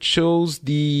person chose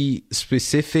the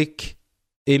specific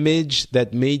image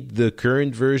that made the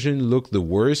current version look the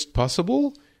worst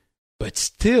possible, but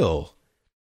still,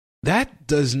 that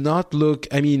does not look.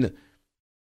 I mean,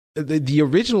 the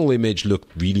original image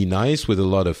looked really nice with a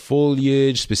lot of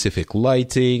foliage, specific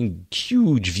lighting,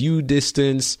 huge view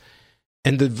distance,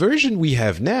 and the version we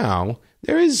have now,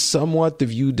 there is somewhat the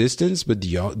view distance, but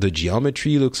the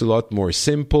geometry looks a lot more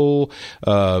simple.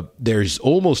 There's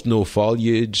almost no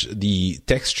foliage. The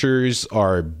textures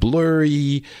are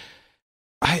blurry.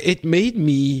 It made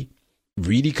me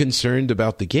really concerned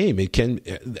about the game. It can,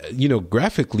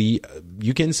 graphically,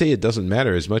 you can say it doesn't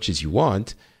matter as much as you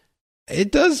want.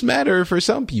 It does matter for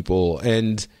some people,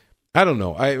 and I don't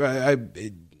know.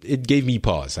 It gave me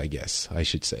pause, I guess I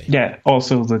should say. Yeah.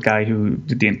 Also, the guy who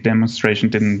did the demonstration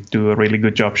didn't do a really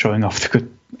good job showing off the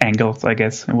good angles. I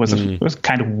guess it was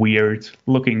kind of weird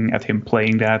looking at him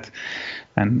playing that.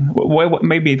 And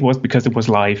maybe it was because it was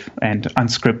live and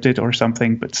unscripted or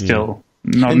something, but still.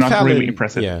 No, not Fallon, really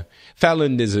impressive. Yeah,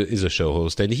 Fallon is a show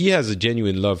host, and he has a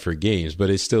genuine love for games,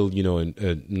 but it's still,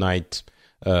 a night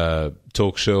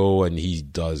talk show, and he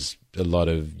does a lot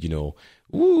of, ooh,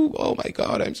 oh my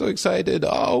God, I'm so excited.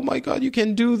 Oh my God, you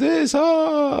can do this.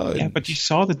 Oh. Yeah, but you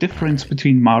saw the difference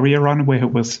between Mario Run, where he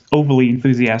was overly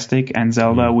enthusiastic, and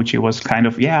Zelda, which he was kind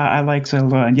of, I like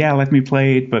Zelda, and let me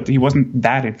play it, but he wasn't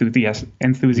that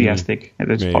enthusiastic at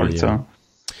this part, so...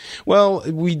 Well,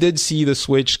 we did see the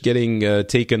Switch getting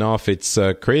taken off its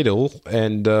cradle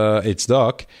and its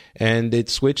dock, and it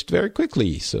switched very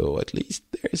quickly. So at least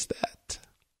there's that.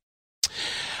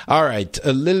 All right,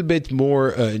 a little bit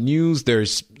more news.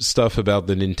 There's stuff about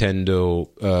the Nintendo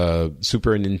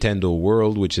Super Nintendo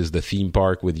World, which is the theme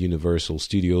park with Universal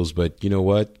Studios. But you know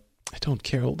what? I don't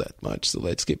care all that much, so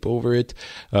let's skip over it.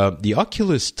 The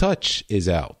Oculus Touch is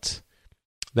out.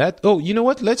 You know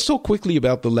what? Let's talk quickly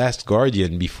about The Last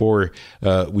Guardian before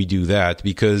we do that,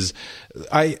 because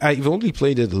I've only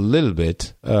played it a little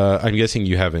bit. I'm guessing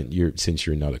you haven't, since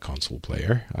you're not a console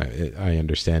player. I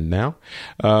understand now.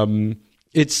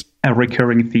 It's a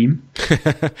recurring theme.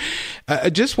 I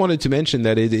just wanted to mention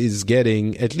that it is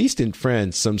getting, at least in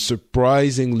France, some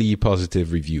surprisingly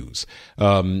positive reviews.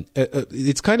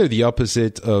 It's kind of the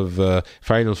opposite of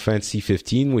Final Fantasy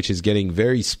 15, which is getting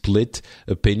very split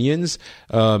opinions.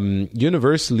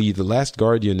 Universally, The Last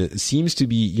Guardian seems to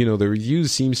be, the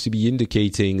reviews seems to be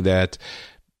indicating that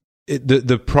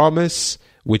the promise,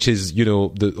 which is,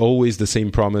 always the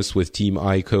same promise with Team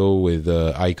Ico, with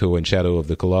Ico and Shadow of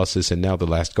the Colossus, and now The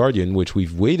Last Guardian, which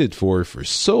we've waited for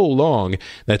so long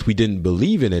that we didn't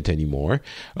believe in it anymore.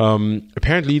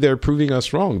 Apparently, they're proving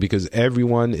us wrong, because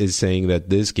everyone is saying that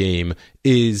this game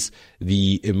is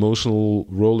the emotional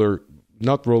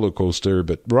not roller coaster,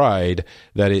 but ride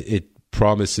that it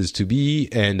promises to be.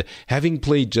 And having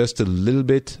played just a little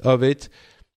bit of it,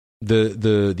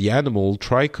 the animal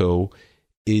Trico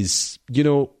is,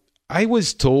 I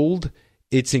was told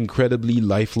it's incredibly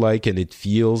lifelike and it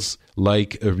feels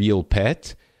like a real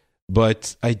pet,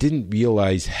 but I didn't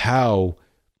realize how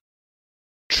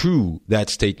true that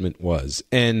statement was.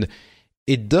 And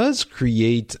it does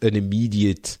create an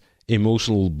immediate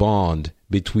emotional bond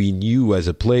between you as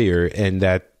a player and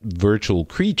that virtual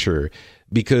creature,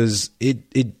 because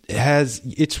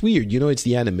it's weird. It's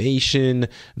the animation,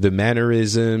 the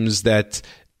mannerisms that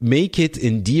make it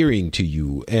endearing to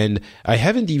you. And I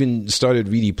haven't even started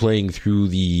really playing through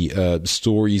the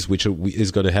stories, which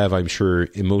is going to have, I'm sure,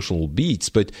 emotional beats,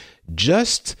 but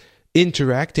just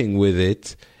interacting with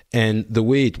it and the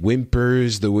way it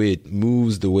whimpers, the way it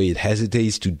moves, the way it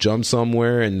hesitates to jump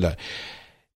somewhere, and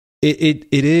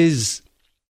it is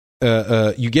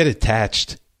you get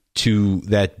attached to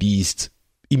that beast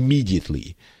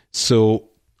immediately. So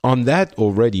on that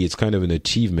already, it's kind of an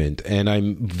achievement, and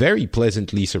I'm very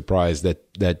pleasantly surprised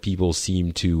that people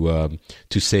seem to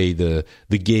say the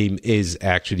game is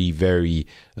actually very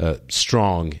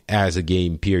strong as a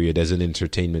game, period, as an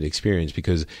entertainment experience,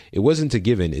 because it wasn't a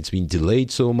given. It's been delayed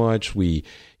so much.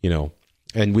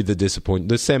 And with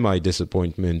the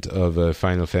semi-disappointment of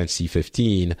Final Fantasy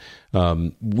 15,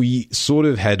 we sort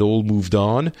of had all moved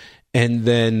on, and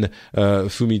then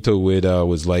Fumito Ueda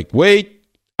was like, "Wait,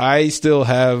 I still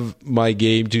have my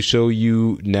game to show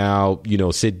you now,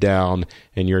 sit down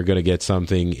and you're going to get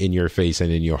something in your face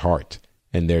and in your heart."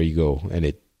 And there you go. And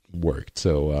it worked.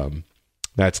 So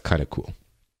that's kind of cool.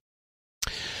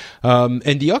 And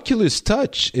the Oculus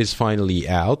Touch is finally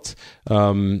out.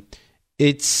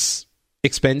 It's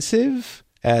expensive,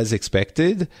 as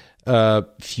expected.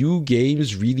 Few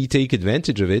games really take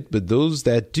advantage of it, but those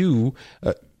that do,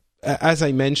 as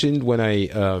I mentioned when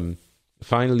I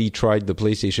finally tried the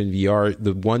PlayStation VR,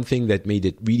 the one thing that made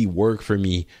it really work for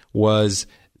me was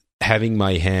having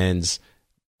my hands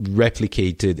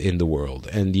replicated in the world.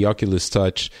 And the Oculus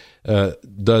Touch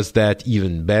does that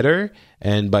even better.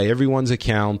 And by everyone's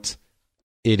account,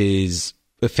 it is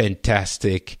a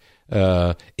fantastic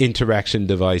interaction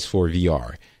device for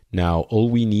VR. Now,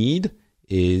 all we need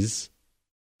is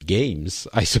games,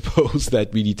 I suppose,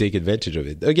 that really take advantage of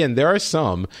it. Again, there are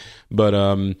some, but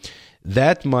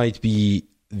that might be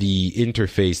the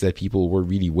interface that people were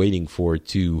really waiting for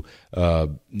to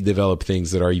develop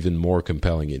things that are even more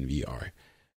compelling in VR.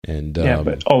 And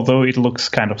but although it looks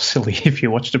kind of silly if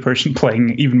you watch the person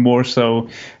playing, even more so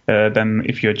than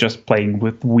if you're just playing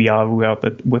with VR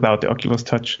without the Oculus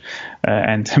Touch,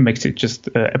 and makes it just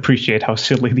appreciate how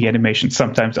silly the animations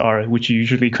sometimes are, which you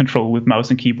usually control with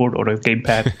mouse and keyboard or a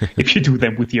gamepad if you do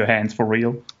them with your hands for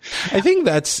real. I think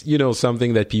that's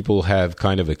something that people have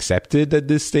kind of accepted at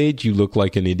this stage. You look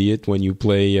like an idiot when you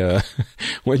play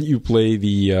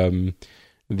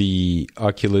the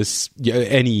Oculus,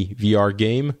 any VR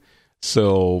game.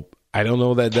 So I don't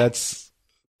know that that's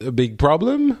a big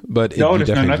problem, but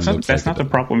that's not a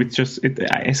problem. It's just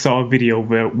I saw a video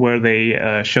where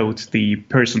they showed the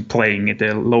person playing at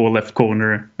the lower left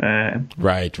corner,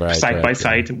 side by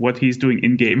side, what he's doing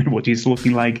in game and what he's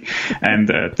looking like, and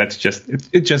that's just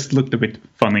it just looked a bit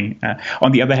funny.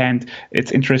 On the other hand,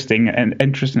 it's interesting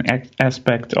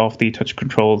aspect of the touch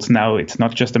controls. Now it's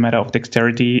not just a matter of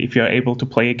dexterity if you're able to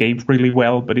play a game really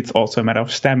well, but it's also a matter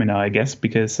of stamina, I guess,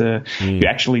 because you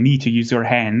actually need to use your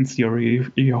hands, your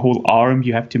whole arm.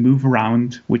 You have to move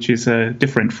around, which is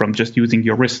different from just using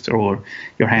your wrist or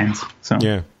your hands. So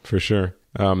yeah, for sure.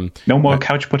 No more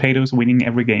couch potatoes winning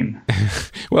every game.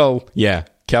 Well, yeah,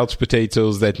 couch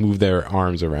potatoes that move their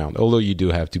arms around. Although you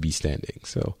do have to be standing.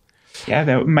 So yeah,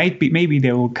 there might be. Maybe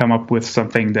they will come up with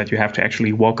something that you have to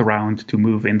actually walk around to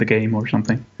move in the game or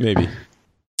something. Maybe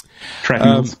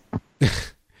treadmills.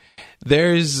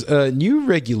 There's a new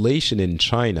regulation in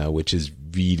China, which is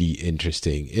really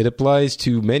interesting. It applies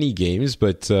to many games,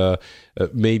 but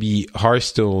maybe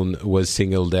Hearthstone was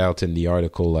singled out in the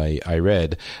article I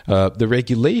read. The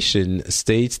regulation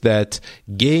states that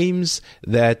games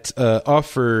that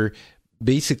offer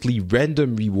basically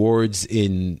random rewards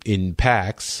in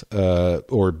packs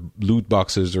or loot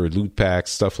boxes or loot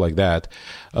packs, stuff like that,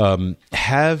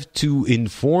 have to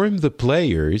inform the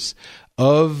players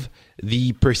of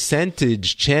the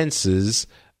percentage chances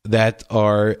that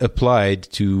are applied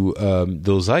to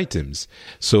those items.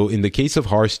 So in the case of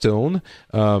Hearthstone,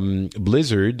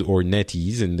 Blizzard or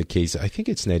NetEase, in the case, I think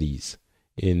it's NetEase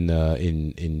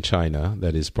in China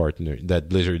that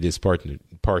Blizzard is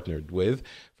partnered with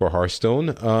for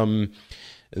Hearthstone.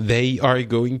 They are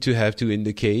going to have to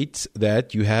indicate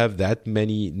that you have that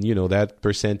many, that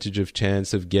percentage of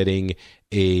chance of getting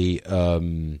a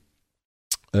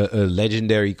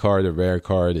legendary card, a rare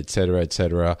card, etc.,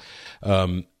 etc.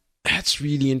 That's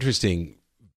really interesting.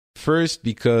 First,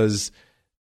 because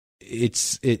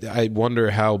I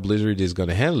wonder how Blizzard is going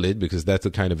to handle it, because that's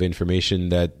the kind of information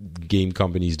that game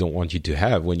companies don't want you to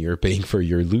have when you're paying for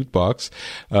your loot box.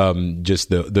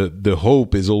 Just the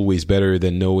hope is always better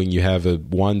than knowing you have a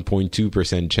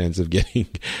 1.2% chance of getting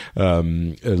a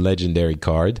legendary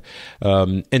card.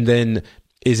 And then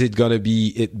is it going to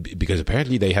be it? Because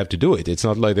apparently they have to do it. It's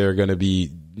not like they're going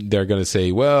to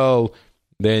say, well,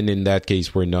 then in that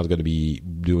case, we're not going to be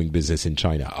doing business in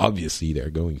China. Obviously,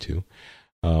 they're going to.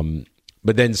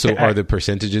 But then, so are the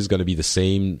percentages going to be the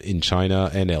same in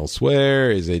China and elsewhere?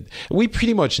 Is it? We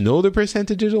pretty much know the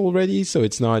percentages already, so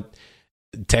it's not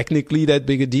technically that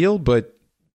big a deal. But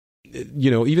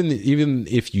even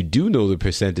if you do know the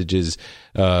percentages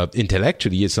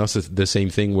intellectually, it's not the same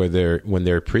thing when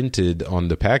they're printed on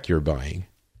the pack you're buying.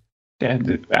 Yeah,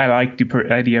 I like the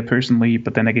idea personally,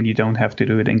 but then again, you don't have to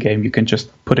do it in game. You can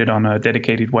just put it on a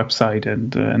dedicated website,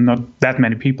 and not that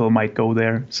many people might go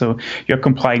there. So you're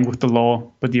complying with the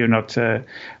law, but you're not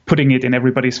putting it in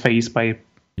everybody's face by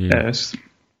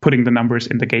putting the numbers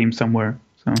in the game somewhere.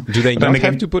 So, do they not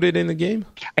have to put it in the game?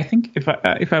 I think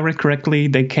if I read correctly,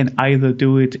 they can either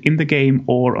do it in the game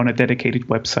or on a dedicated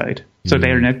website. So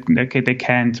they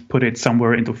can't put it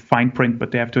somewhere into fine print, but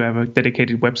they have to have a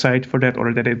dedicated website for that or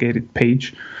a dedicated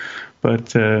page.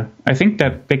 But I think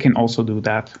that they can also do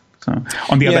that. So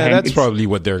on the other hand, that's probably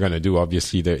what they're going to do.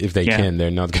 Obviously, if they can, they're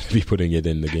not going to be putting it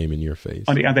in the game in your face.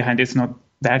 On the other hand, it's not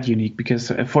that unique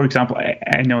because, for example,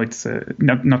 I know it's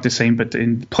not the same, but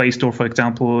in Play Store, for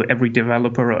example, every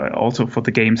developer also for the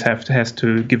games has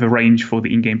to give a range for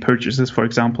the in-game purchases, for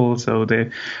example, so the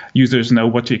users know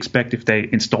what to expect if they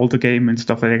install the game and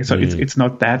stuff like that. So it's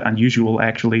not that unusual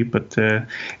actually, but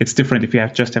it's different if you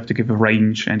just have to give a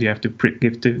range and you have to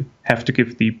give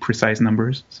the precise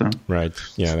numbers. So right,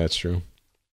 yeah, that's true.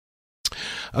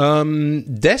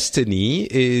 Destiny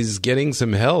is getting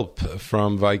some help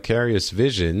from Vicarious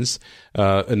Visions.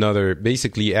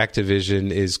 Basically Activision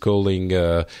is calling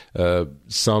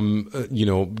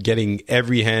getting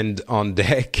every hand on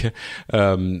deck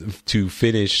to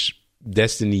finish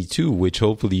Destiny 2, which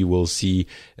hopefully we'll see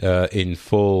in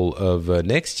fall of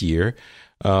next year.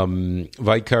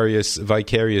 Vicarious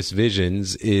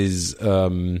Visions is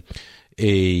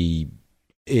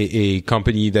a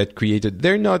company that created,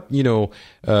 they're not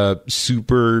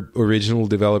super original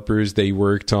developers. They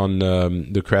worked on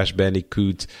the Crash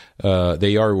Bandicoot,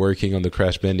 they are working on the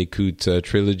Crash Bandicoot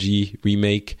trilogy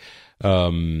remake.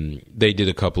 They did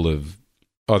a couple of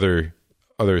other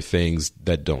things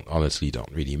that don't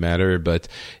really matter, but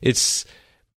it's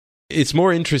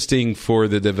more interesting for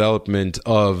the development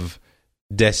of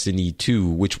Destiny 2,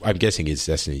 which I'm guessing is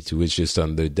Destiny 2. It's just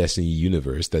on the Destiny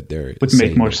universe that they're would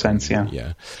make more sense, yeah.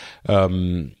 Yeah.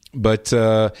 But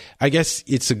I guess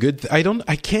it's a good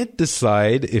I can't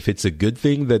decide if it's a good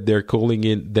thing that they're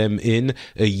calling them in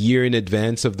a year in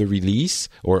advance of the release,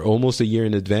 or almost a year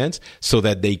in advance, so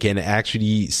that they can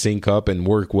actually sync up and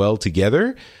work well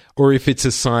together, or if it's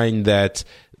a sign that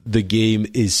the game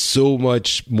is so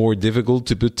much more difficult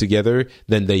to put together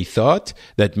than they thought,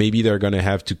 that maybe they're going to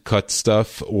have to cut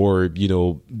stuff or,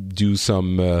 do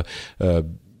some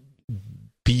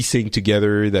piecing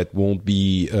together that won't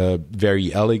be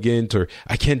very elegant, or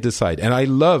I can't decide. And I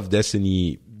love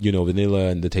Destiny, Vanilla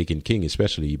and the Taken King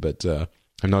especially, but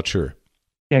I'm not sure.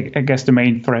 Yeah, I guess the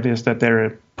main threat is that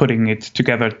they're putting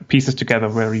pieces together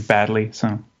very badly.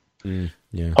 So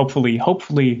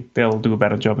hopefully they'll do a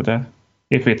better job at that,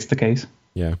 if it's the case.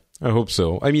 Yeah, I hope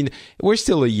so. I mean, we're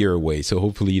still a year away, so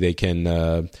hopefully they can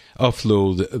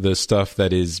offload the stuff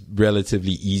that is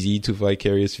relatively easy to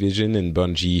Vicarious Vision, and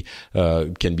Bungie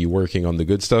can be working on the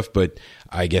good stuff. But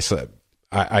I guess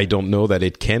I don't know that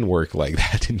it can work like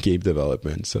that in game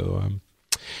development. So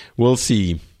we'll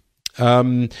see.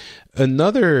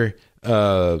 Another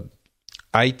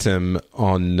item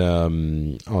on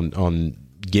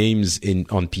games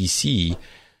on PC.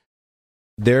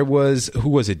 There was, who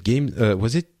was it?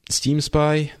 Was it Steam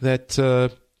Spy that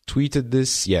tweeted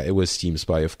this? Yeah, it was Steam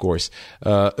Spy, of course.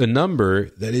 A number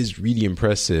that is really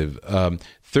impressive.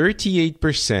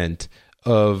 38%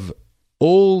 of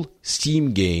all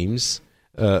Steam games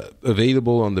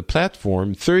available on the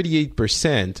platform,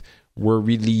 38% were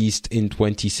released in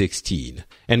 2016.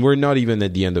 And we're not even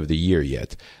at the end of the year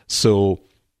yet. So,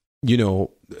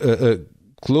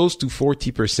 close to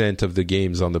 40% of the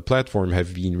games on the platform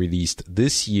have been released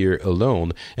this year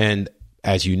alone. And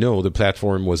as you know, the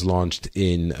platform was launched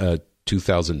in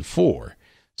 2004.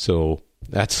 So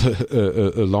that's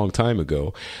a long time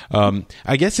ago.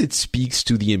 I guess it speaks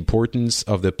to the importance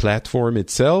of the platform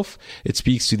itself. It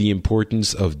speaks to the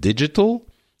importance of digital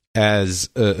as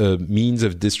a means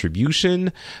of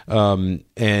distribution. And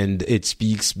it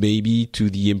speaks maybe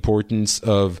to the importance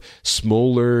of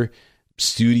smaller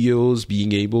studios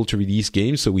being able to release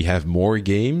games, so we have more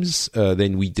games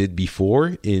than we did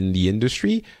before in the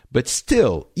industry. But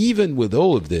still, even with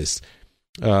all of this,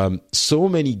 so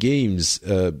many games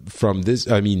from this.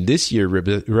 I mean, this year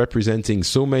representing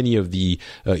so many of the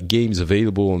games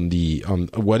available on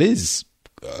what is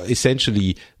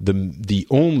essentially the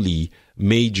only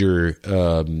major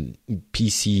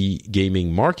PC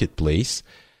gaming marketplace.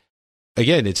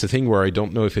 Again, it's a thing where I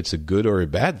don't know if it's a good or a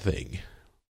bad thing.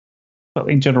 Well,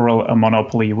 in general, a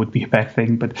monopoly would be a bad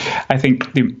thing, but I think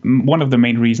one of the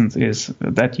main reasons is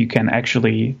that you can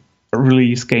actually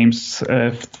release games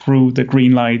through the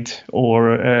Greenlight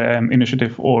or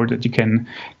initiative, or that you can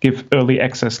give early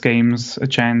access games a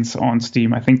chance on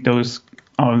Steam. I think those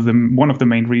are one of the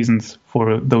main reasons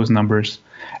for those numbers.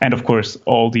 And of course,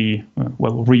 all the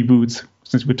reboots,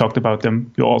 since we talked about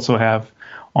them, you also have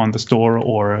on the store,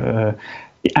 or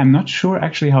I'm not sure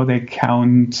actually how they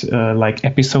count like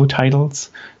episode titles.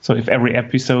 So if every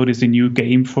episode is a new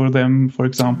game for them, for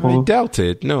example. I doubt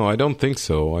it. No, I don't think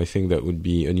so. I think that would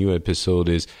be a new episode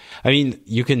is... I mean,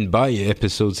 you can buy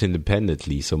episodes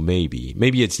independently, so maybe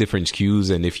it's different SKUs,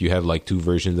 and if you have like two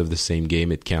versions of the same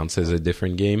game, it counts as a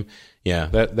different game. Yeah,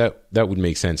 that would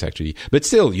make sense actually. But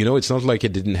still, it's not like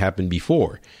it didn't happen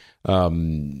before.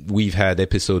 We've had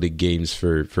episodic games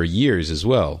for years as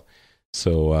well.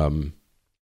 So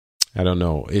I don't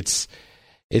know. It's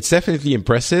definitely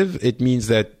impressive. It means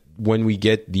that when we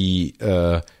get the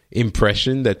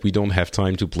impression that we don't have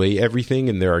time to play everything,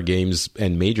 and there are games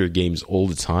and major games all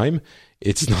the time,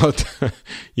 it's not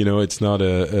it's not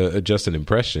just an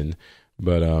impression.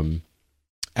 But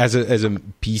as a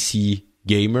PC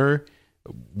gamer,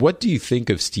 what do you think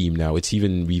of Steam now? It's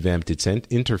even revamped its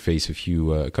interface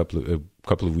a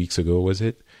couple of weeks ago, was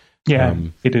it? Yeah,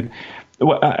 it did.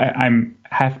 Well, I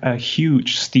have a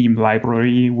huge Steam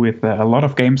library with a lot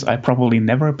of games I probably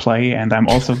never play, and I'm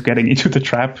also getting into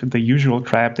the usual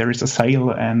trap. There is a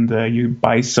sale, and you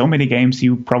buy so many games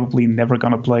you probably never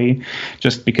gonna play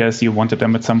just because you wanted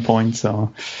them at some point.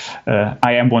 So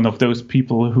I am one of those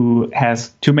people who has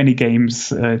too many games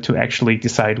to actually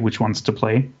decide which ones to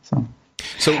play.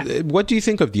 So what do you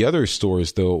think of the other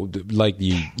stores, though, like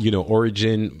the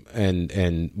Origin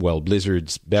and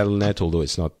Blizzard's Battle.net, although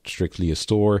it's not strictly a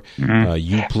store,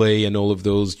 Uplay and all of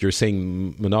those? You're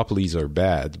saying monopolies are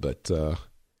bad, but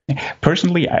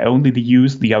personally, I only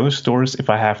use the other stores if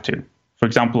I have to. For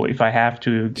example, if I have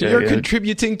to... So you're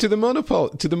contributing to the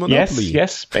monopoly.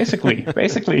 Yes, basically.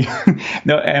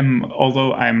 No,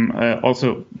 although I'm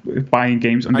also buying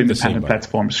games on independent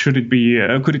platforms. Should it be...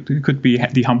 could be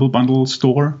the Humble Bundle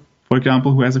store, for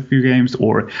example, who has a few games,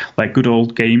 or like Good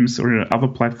Old Games or other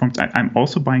platforms. I'm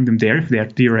also buying them there if they're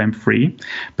DRM free.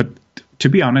 But to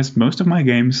be honest, most of my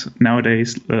games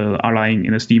nowadays are lying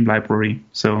in a Steam library.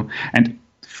 And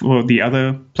for the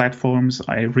other platforms,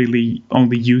 I really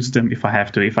only use them if I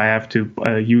have to. If I have to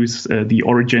use the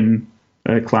Origin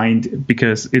client,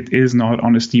 because it is not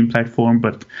on a Steam platform,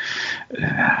 but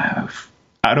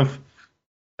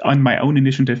on my own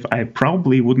initiative, I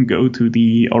probably wouldn't go to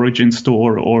the Origin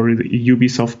store or the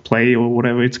Ubisoft Play or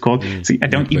whatever it's called. See, I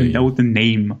don't even know the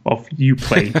name of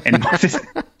Uplay.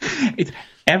 And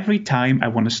every time I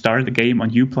want to start a game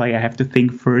on Uplay, I have to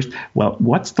think first, well,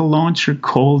 what's the launcher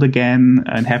called again?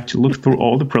 And have to look through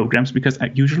all the programs, because I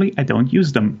don't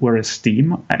use them. Whereas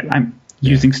Steam, I'm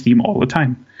using Steam all the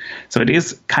time. So it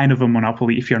is kind of a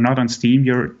monopoly. If you're not on Steam,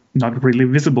 you're not really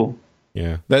visible.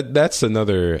 Yeah, that's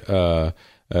another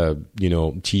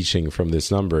teaching from this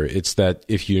number. It's that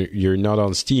if you're not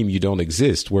on Steam, you don't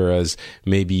exist. Whereas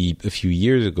maybe a few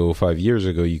years ago, 5 years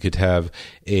ago, you could have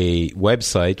a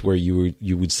website where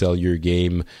you would sell your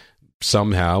game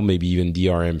somehow, maybe even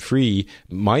DRM free.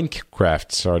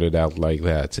 Minecraft started out like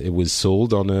that. It was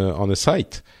sold on a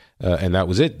site. And that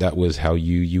was it. That was how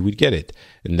you would get it.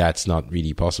 And that's not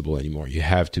really possible anymore. You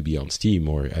have to be on Steam,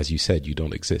 or as you said, you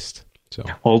don't exist. So.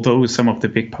 Although some of the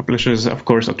big publishers, of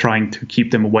course, are trying to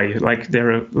keep them away. Like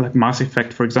Mass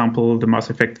Effect, for example, the Mass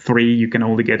Effect 3 you can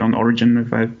only get on Origin,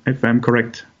 if I'm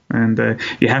correct. And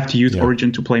you have to use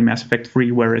Origin to play Mass Effect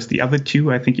 3, whereas the other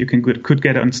two, I think you could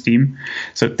get on Steam.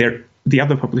 So the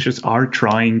other publishers are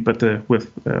trying, but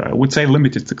with, I would say,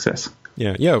 limited success.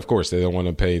 Yeah, of course. They don't want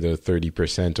to pay the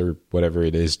 30% or whatever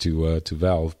it is to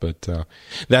Valve. But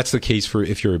that's the case for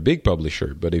if you're a big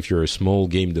publisher. But if you're a small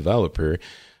game developer,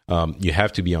 you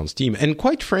have to be on Steam. And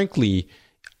quite frankly,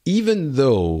 even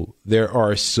though there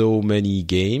are so many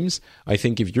games, I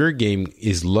think if your game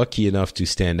is lucky enough to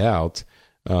stand out,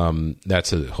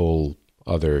 that's a whole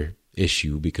other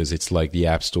issue, because it's like the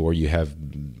App Store. You have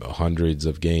hundreds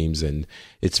of games and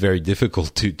it's very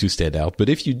difficult to stand out. But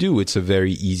if you do, it's a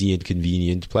very easy and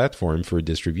convenient platform for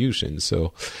distribution.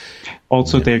 So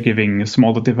also they're giving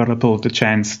smaller developers the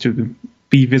chance to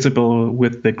be visible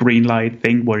with the green light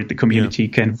thing where the community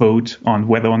can vote on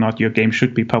whether or not your game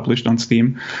should be published on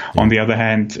Steam. On the other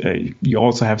hand, you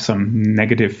also have some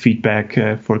negative feedback.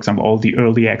 For example, all the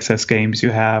early access games you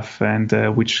have, and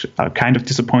which are kind of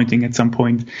disappointing at some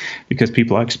point because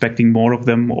people are expecting more of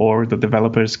them, or the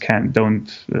developers don't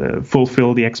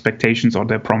fulfill the expectations or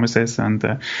their promises,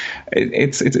 and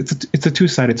it's a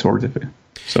two-sided sword of it.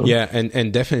 So. Yeah,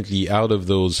 and definitely out of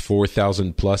those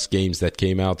 4,000 plus games that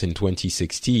came out in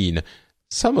 2016,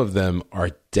 some of them are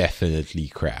definitely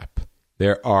crap.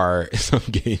 There are some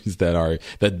games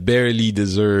that barely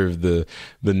deserve the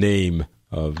name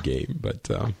of game, but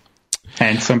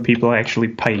and some people are actually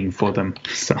paying for them.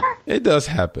 So it does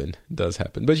happen.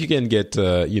 But you can get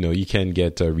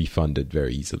refunded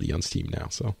very easily on Steam now.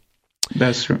 So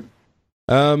that's true.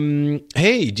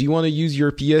 Hey, do you want to use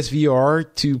your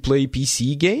PSVR to play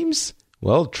PC games?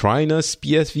 Well, Trinus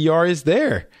PSVR is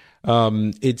there.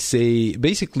 It's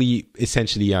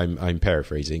essentially, I'm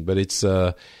paraphrasing, but it's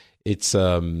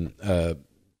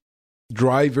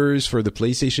drivers for the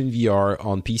PlayStation VR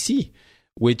on PC,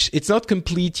 which it's not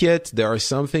complete yet. There are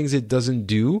some things it doesn't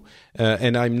do,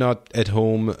 and I'm not at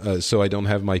home, so I don't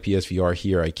have my PSVR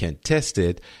here. I can't test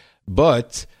it,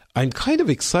 but I'm kind of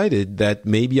excited that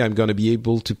maybe I'm going to be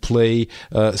able to play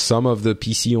some of the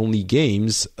PC-only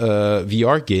games,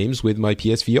 VR games, with my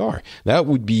PSVR. That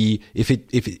would be if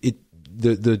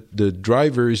the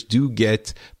drivers do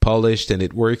get polished and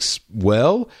it works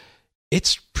well.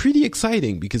 It's pretty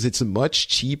exciting because it's a much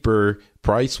cheaper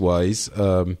price-wise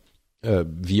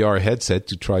VR headset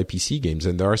to try PC games,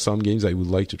 and there are some games I would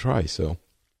like to try. So.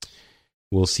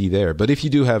 We'll see there. But if you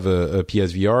do have a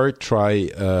PSVR, try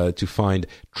to find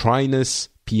Trinus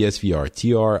PSVR,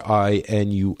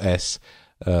 TRINUS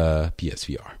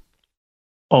PSVR.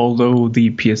 Although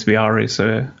the PSVR is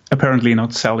apparently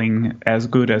not selling as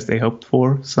good as they hoped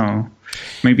for, so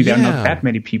maybe there are not that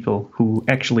many people who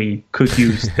actually could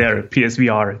use their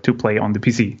PSVR to play on the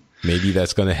PC. Maybe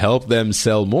that's going to help them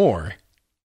sell more.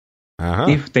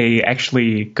 If they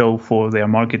actually go for their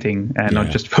marketing and not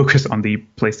just focus on the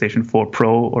PlayStation 4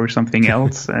 Pro or something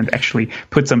else and actually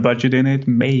put some budget in it,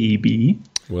 maybe.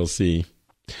 We'll see.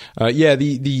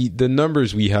 The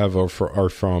numbers we have are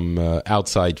from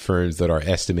outside firms that are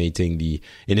estimating the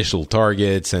initial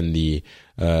targets and the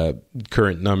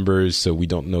current numbers, so we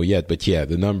don't know yet. But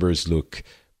the numbers look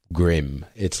grim.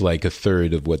 It's like a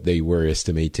third of what they were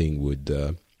estimating would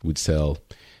sell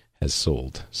has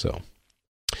sold. So.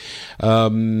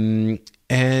 So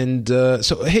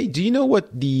hey, do you know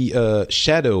what the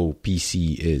Shadow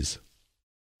PC is?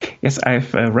 Yes,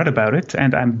 I've read about it,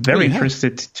 and I'm very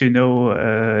interested to know,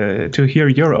 to hear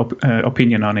your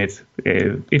opinion on it.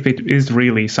 If it is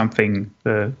really something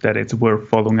that it's worth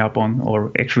following up on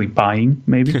or actually buying,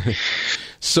 maybe.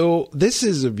 So this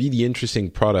is a really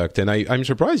interesting product, and I'm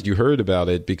surprised you heard about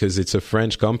it because it's a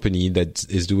French company that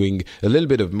is doing a little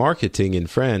bit of marketing in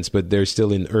France, but they're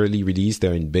still in early release.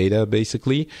 They're in beta,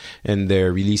 basically, and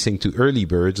they're releasing to early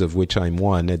birds, of which I'm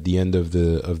one, at the end of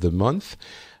the month.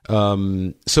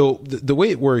 So the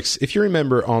way it works, if you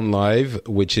remember OnLive,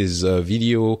 which is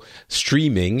video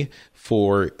streaming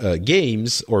for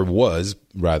games, or was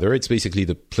rather, it's basically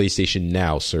the PlayStation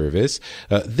Now service.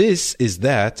 This is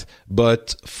that,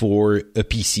 but for a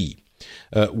PC.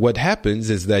 What happens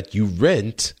is that you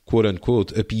rent, quote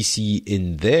unquote, a PC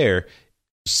in their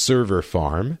server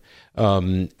farm.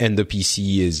 And the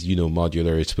PC is,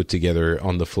 modular. It's put together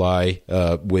on the fly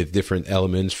with different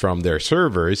elements from their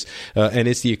servers. And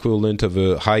it's the equivalent of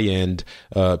a high-end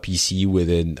PC with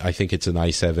I think it's an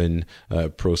i7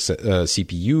 Pro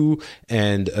CPU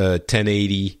and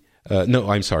 1070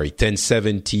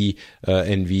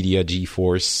 NVIDIA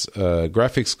GeForce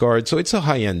graphics card. So it's a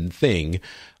high-end thing.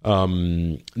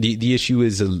 The issue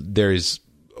is there's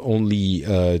only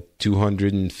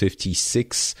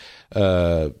 256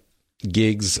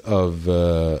 gigs of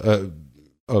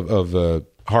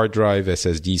hard drive,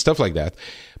 SSD, stuff like that.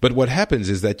 But what happens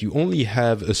is that you only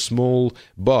have a small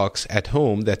box at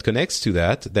home that connects to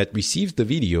that receives the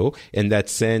video, and that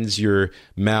sends your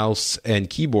mouse and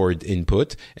keyboard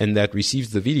input, and that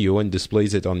receives the video and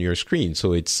displays it on your screen.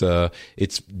 So it's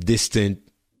distant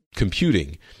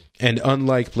computing. And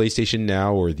unlike PlayStation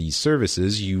Now or these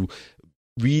services, you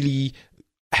really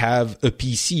have a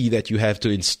PC that you have to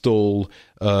install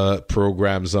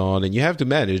programs on, and you have to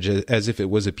manage as if it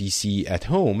was a PC at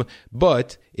home,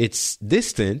 but it's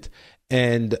distant.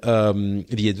 And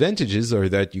the advantages are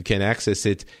that you can access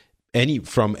it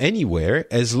from anywhere,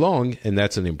 as long, and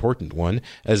that's an important one,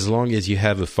 as long as you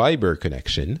have a fiber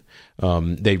connection.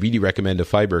 They really recommend a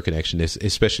fiber connection,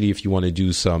 especially if you want to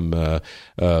do some,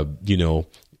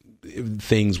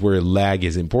 things where lag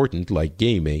is important, like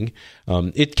gaming.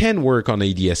 It can work on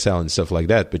ADSL and stuff like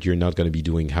that, but you're not going to be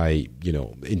doing high,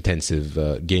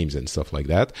 intensive games and stuff like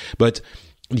that. But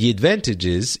the advantage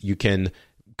is you can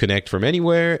connect from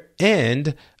anywhere,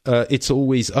 and it's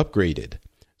always upgraded.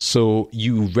 So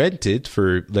you rent it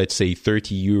for, let's say,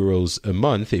 30 euros a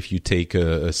month if you take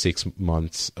a 6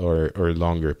 months or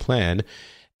longer plan.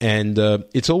 And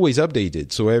it's always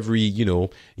updated. So every,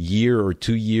 year or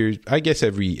 2 years, I guess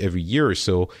every year or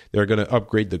so, they're going to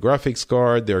upgrade the graphics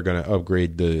card, they're going to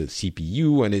upgrade the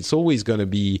CPU, and it's always going to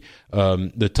be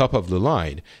the top of the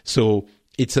line. So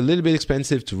it's a little bit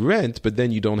expensive to rent, but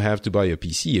then you don't have to buy a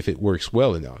PC if it works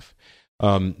well enough.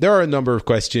 There are a number of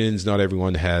questions. Not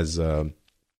everyone has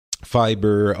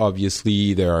fiber,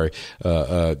 obviously. There are,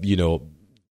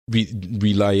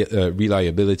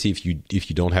 reliability. If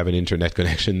you don't have an internet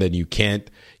connection, then you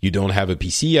don't have a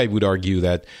PC. I would argue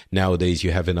that nowadays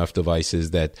you have enough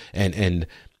devices that and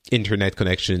internet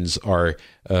connections are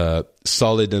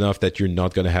solid enough that you're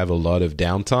not going to have a lot of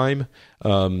downtime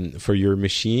for your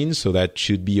machine, so that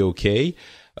should be okay.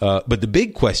 But the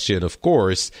big question, of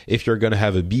course, if you're going to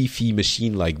have a beefy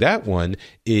machine like that one,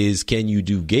 is can you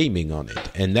do gaming on it?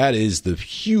 And that is the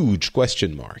huge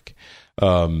question mark.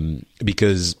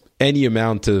 Because any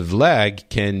amount of lag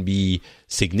can be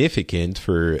significant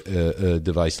for a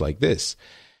device like this.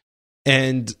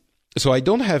 And so I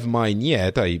don't have mine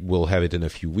yet. I will have it in a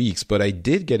few weeks, but I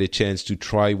did get a chance to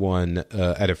try one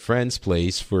at a friend's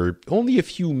place for only a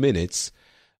few minutes.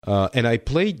 And I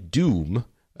played Doom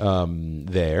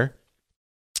there,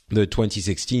 the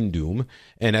 2016 Doom.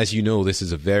 And as you know, this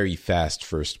is a very fast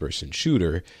first-person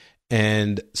shooter.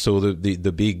 And so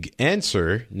the big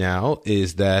answer now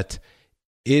is that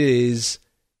it is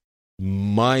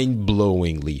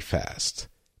mind-blowingly fast.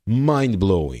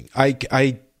 Mind-blowing.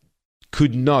 I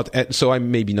could not... So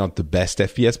I'm maybe not the best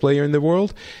FPS player in the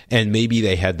world, and maybe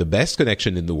they had the best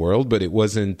connection in the world, but it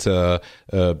wasn't, in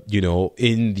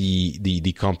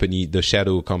the company, the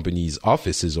Shadow company's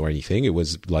offices or anything. It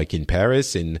was like in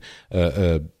Paris, in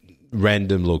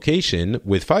random location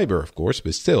with fiber, of course,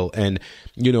 but still. And,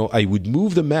 I would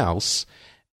move the mouse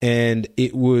and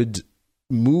it would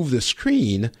move the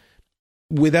screen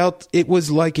without, it was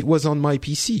like it was on my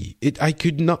PC.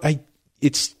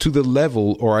 It's to the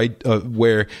level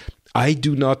where I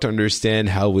do not understand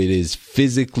how it is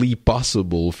physically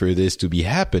possible for this to be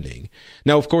happening.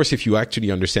 Now, of course, if you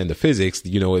actually understand the physics,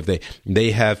 if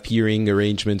they have peering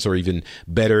arrangements or even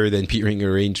better than peering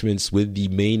arrangements with the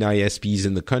main ISPs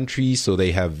in the country, so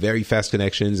they have very fast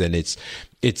connections, and it's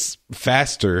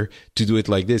faster to do it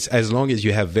like this. As long as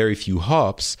you have very few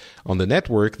hops on the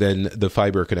network, then the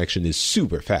fiber connection is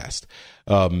super fast.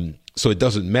 So it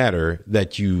doesn't matter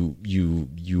that you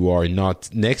are not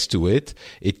next to it.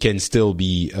 It can still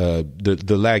be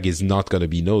the lag is not going to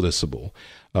be noticeable.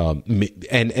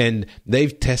 And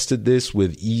they've tested this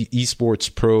with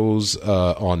esports pros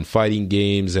on fighting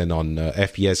games and on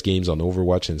FPS games, on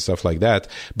Overwatch and stuff like that.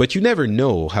 But you never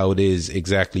know how it is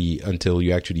exactly until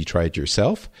you actually try it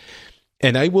yourself.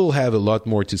 And I will have a lot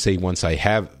more to say once I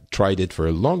have tried it for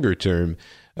a longer term.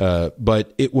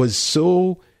 But it was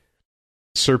so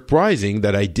surprising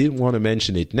that I didn't want to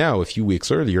mention it now a few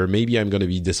weeks earlier. Maybe I'm going to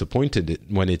be disappointed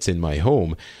when it's in my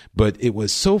home, but it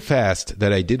was so fast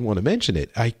that I didn't want to mention it.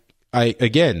 I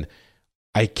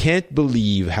can't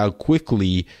believe how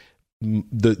quickly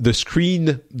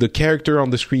the character on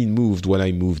the screen moved when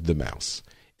I moved the mouse.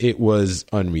 It was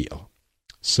unreal.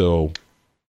 So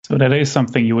that is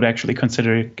something you would actually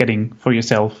consider getting for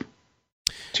yourself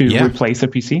to replace a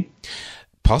PC?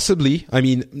 Possibly. I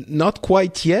mean, not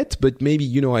quite yet, but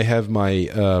maybe, I have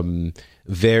my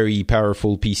very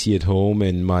powerful PC at home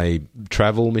and my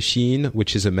travel machine,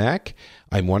 which is a Mac.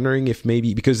 I'm wondering if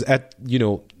maybe, because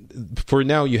for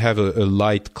now you have a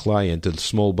light client, a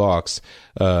small box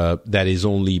that is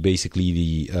only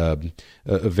basically a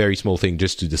very small thing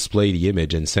just to display the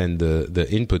image and send the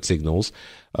input signals.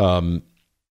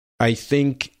 I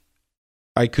think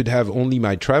I could have only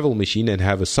my travel machine and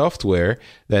have a software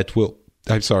that will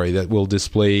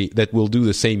display, that will do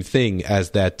the same thing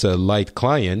as that light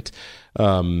client,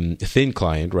 thin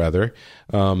client rather,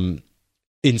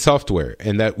 in software.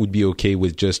 And that would be okay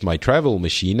with just my travel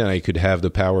machine, and I could have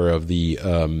the power of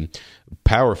the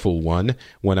powerful one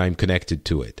when I'm connected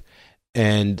to it.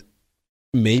 And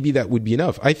maybe that would be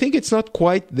enough. I think it's not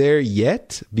quite there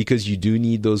yet, because you do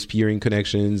need those peering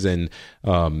connections, and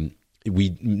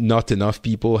not enough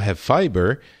people have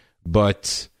fiber,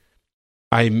 but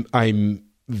I'm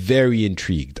very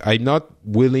intrigued. I'm not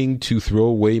willing to throw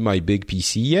away my big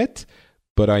PC yet,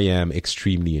 but I am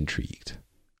extremely intrigued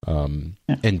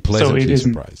and pleasantly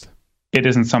surprised. it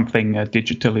isn't something a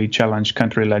digitally challenged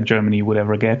country like Germany would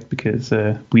ever get, because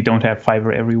we don't have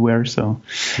fiber everywhere. So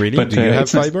really, but, do you have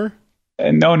fiber?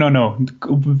 No,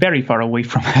 very far away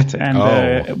from that.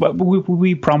 And but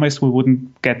we promised we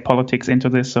wouldn't get politics into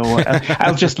this, so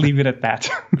I'll just leave it at that.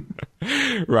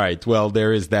 Right. Well,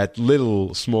 there is that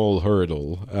little small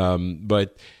hurdle,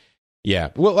 but. Yeah,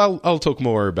 well, I'll talk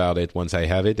more about it once I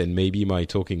have it, and maybe my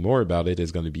talking more about it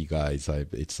is going to be, guys,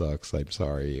 it sucks. I'm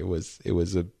sorry. It was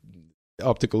a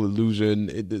optical illusion.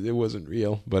 It wasn't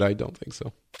real, but I don't think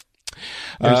so.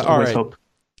 There's always hope.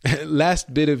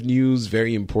 Last bit of news,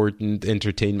 very important,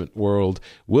 entertainment world.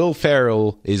 Will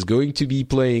Ferrell is going to be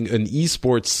playing an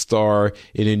esports star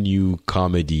in a new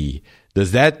comedy.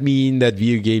 Does that mean that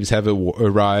video games have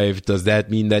arrived? Does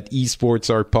that mean that esports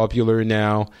are popular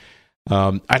now?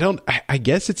 I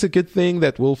guess it's a good thing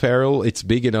that Will Ferrell, it's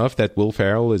big enough that Will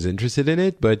Ferrell is interested in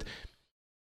it, but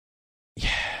yeah,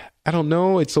 I don't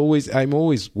know. I'm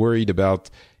always worried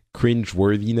about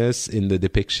cringe-worthiness in the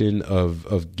depiction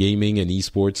of gaming and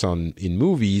esports in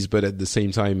movies, but at the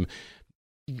same time,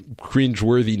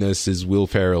 cringe-worthiness is Will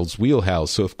Ferrell's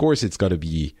wheelhouse. So of course it's got to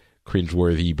be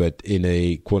cringe-worthy, but in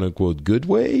a quote-unquote good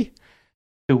way.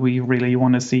 Do we really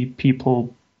want to see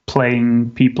people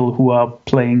playing people who are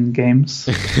playing games?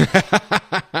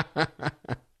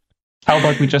 How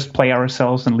about we just play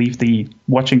ourselves and leave the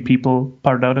watching people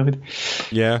part out of it?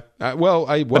 Yeah. Well,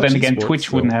 but then again,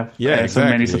 Twitch wouldn't have so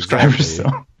many subscribers.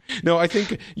 Exactly. So. No, I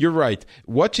think you're right.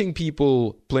 Watching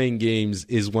people playing games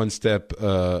is one step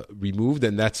removed,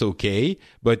 and that's okay.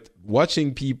 But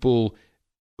watching people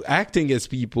acting as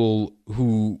people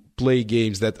who play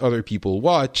games that other people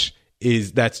watch,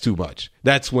 that's too much.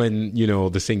 That's when,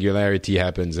 the singularity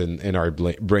happens and our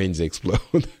brains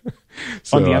explode.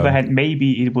 So, on the other hand,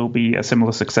 maybe it will be a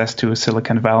similar success to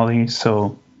Silicon Valley.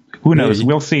 So who knows? Yeah,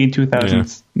 we'll see in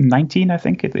 2019, I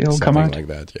think it'll come out. Something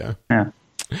like that, yeah.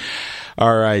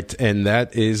 All right, and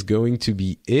that is going to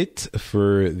be it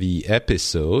for the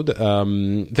episode.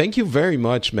 Thank you very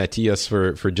much, Matthias,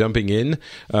 for jumping in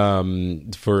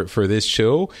for this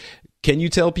show. Can you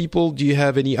tell people, do you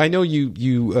have any, I know you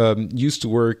used to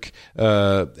work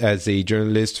as a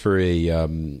journalist for a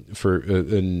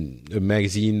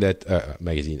magazine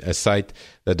a site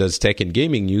that does tech and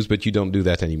gaming news, but you don't do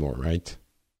that anymore, right?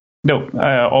 No,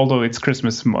 although it's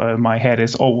Christmas, my head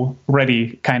is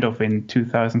already kind of in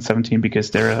 2017 because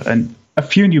there are a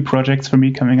few new projects for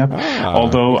me coming up,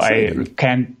 although exciting. I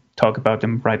can't talk about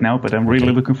them right now, but I'm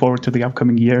really looking forward to the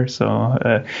upcoming year.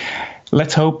 So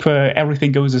let's hope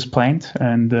everything goes as planned.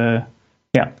 And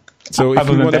yeah. So if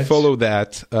you want to follow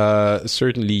that,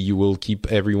 certainly you will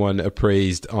keep everyone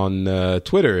appraised on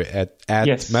Twitter at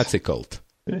yes. Matzicult.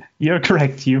 You're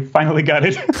correct. You finally got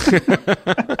it.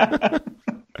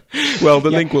 Well,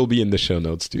 the link will be in the show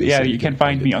notes too. Yeah, so you can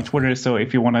find me on Twitter. So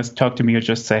if you want to talk to me or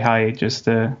just say hi, just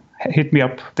hit me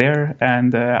up there.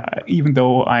 And even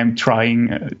though I'm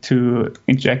trying to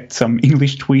inject some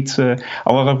English tweets,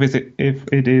 a lot of it, if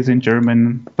it is in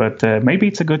German, but maybe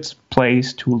it's a good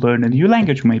place to learn a new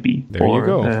language, maybe. There you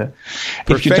go.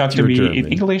 If you talk to me German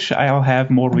in English, I'll have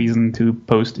more reason to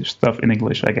post stuff in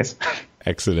English, I guess.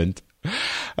 Excellent.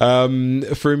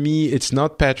 For me, it's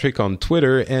Not Patrick on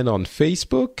Twitter and on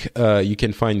Facebook. You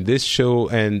can find this show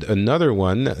and another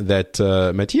one that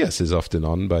Matthias is often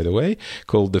on, by the way,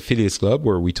 called The Phileas Club,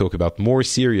 where we talk about more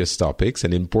serious topics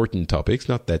and important topics.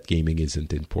 Not that gaming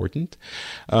isn't important.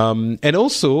 And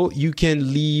also, you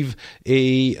can leave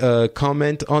a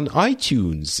comment on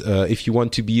iTunes if you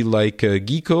want to be like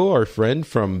Geeko, our friend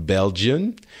from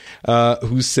Belgium,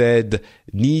 who said,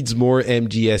 needs more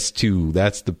MGS2.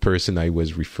 That's the person I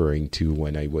was referring to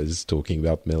when I was talking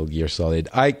about Metal Gear Solid.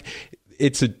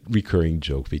 It's a recurring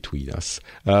joke between us.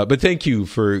 But thank you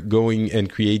for going and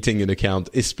creating an account,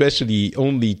 especially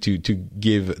only to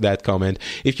give that comment.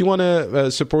 If you want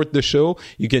to support the show,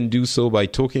 you can do so by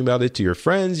talking about it to your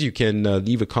friends. You can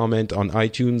leave a comment on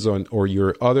iTunes or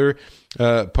your other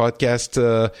podcast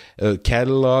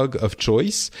catalog of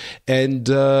choice. And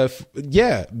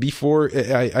before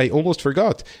I almost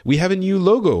forgot, we have a new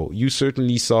logo. You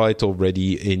certainly saw it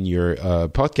already in your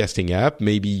podcasting app.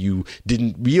 Maybe you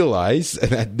didn't realize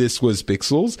that this was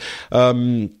Pixels.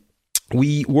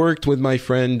 We worked with my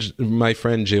friend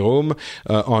Jérôme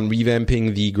on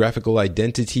revamping the graphical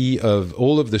identity of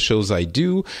all of the shows I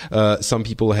do. Some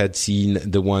people had seen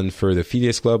the one for the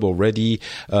Phileas Club already,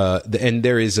 and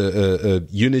there is a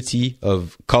unity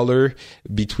of color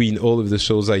between all of the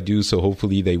shows I do, so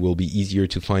hopefully they will be easier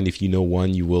to find. If you know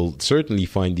one, you will certainly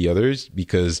find the others,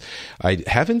 because I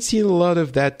haven't seen a lot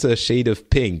of that shade of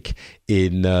pink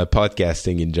in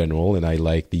podcasting in general, and I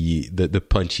like the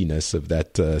punchiness of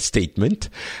that statement.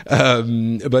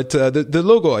 But the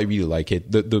logo, I really like it.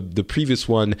 The previous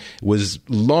one was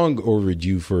long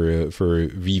overdue for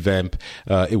revamp.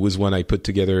 It was one I put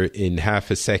together in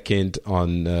half a second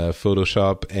on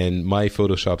Photoshop, and my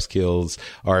Photoshop skills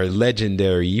are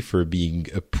legendary for being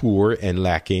poor and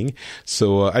lacking.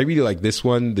 So I really like this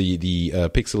one. The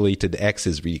pixelated X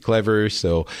is really clever.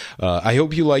 So I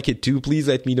hope you like it too. Please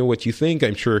let me know what you think.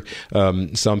 I'm sure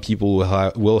some people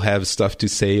will have stuff to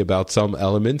say about some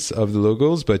elements of the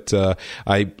logos, but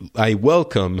I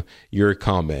welcome your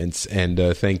comments, and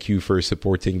thank you for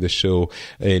supporting the show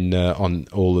on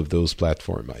all of those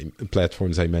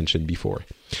platforms I mentioned before.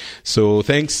 So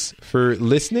thanks for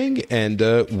listening, and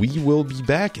we will be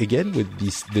back again with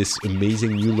this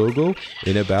amazing new logo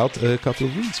in about a couple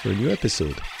of weeks for a new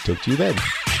episode. Talk to you then.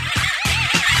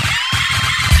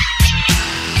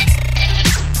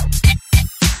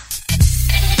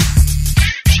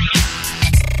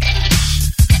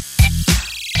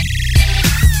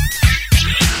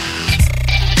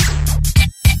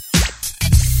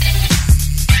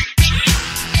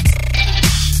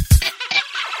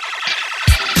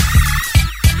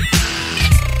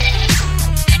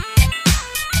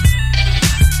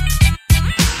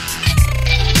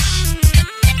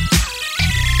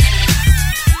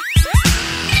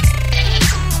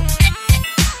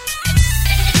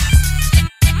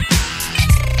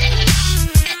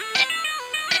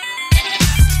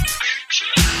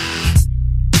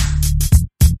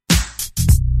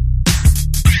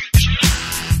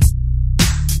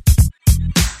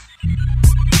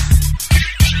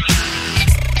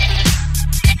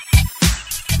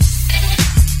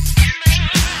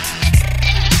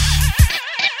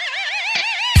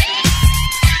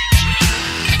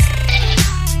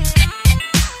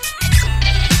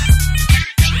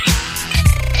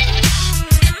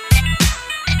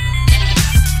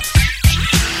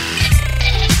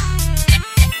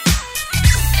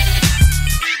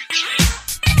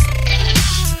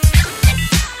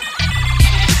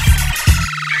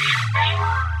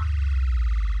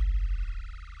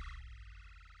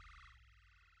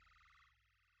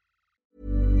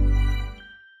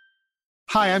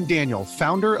 Hi, I'm Daniel,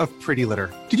 founder of Pretty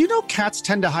Litter. Did you know cats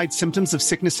tend to hide symptoms of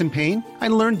sickness and pain? I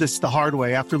learned this the hard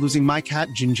way after losing my cat,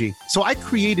 Gingy. So I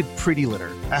created Pretty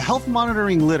Litter, a health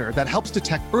monitoring litter that helps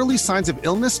detect early signs of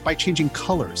illness by changing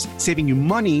colors, saving you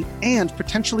money and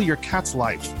potentially your cat's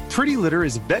life. Pretty Litter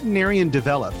is veterinarian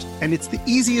developed, and it's the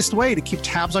easiest way to keep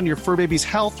tabs on your fur baby's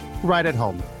health right at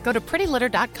home. Go to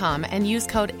prettylitter.com and use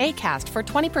code ACAST for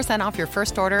 20% off your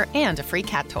first order and a free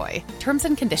cat toy. Terms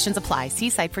and conditions apply. See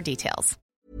site for details.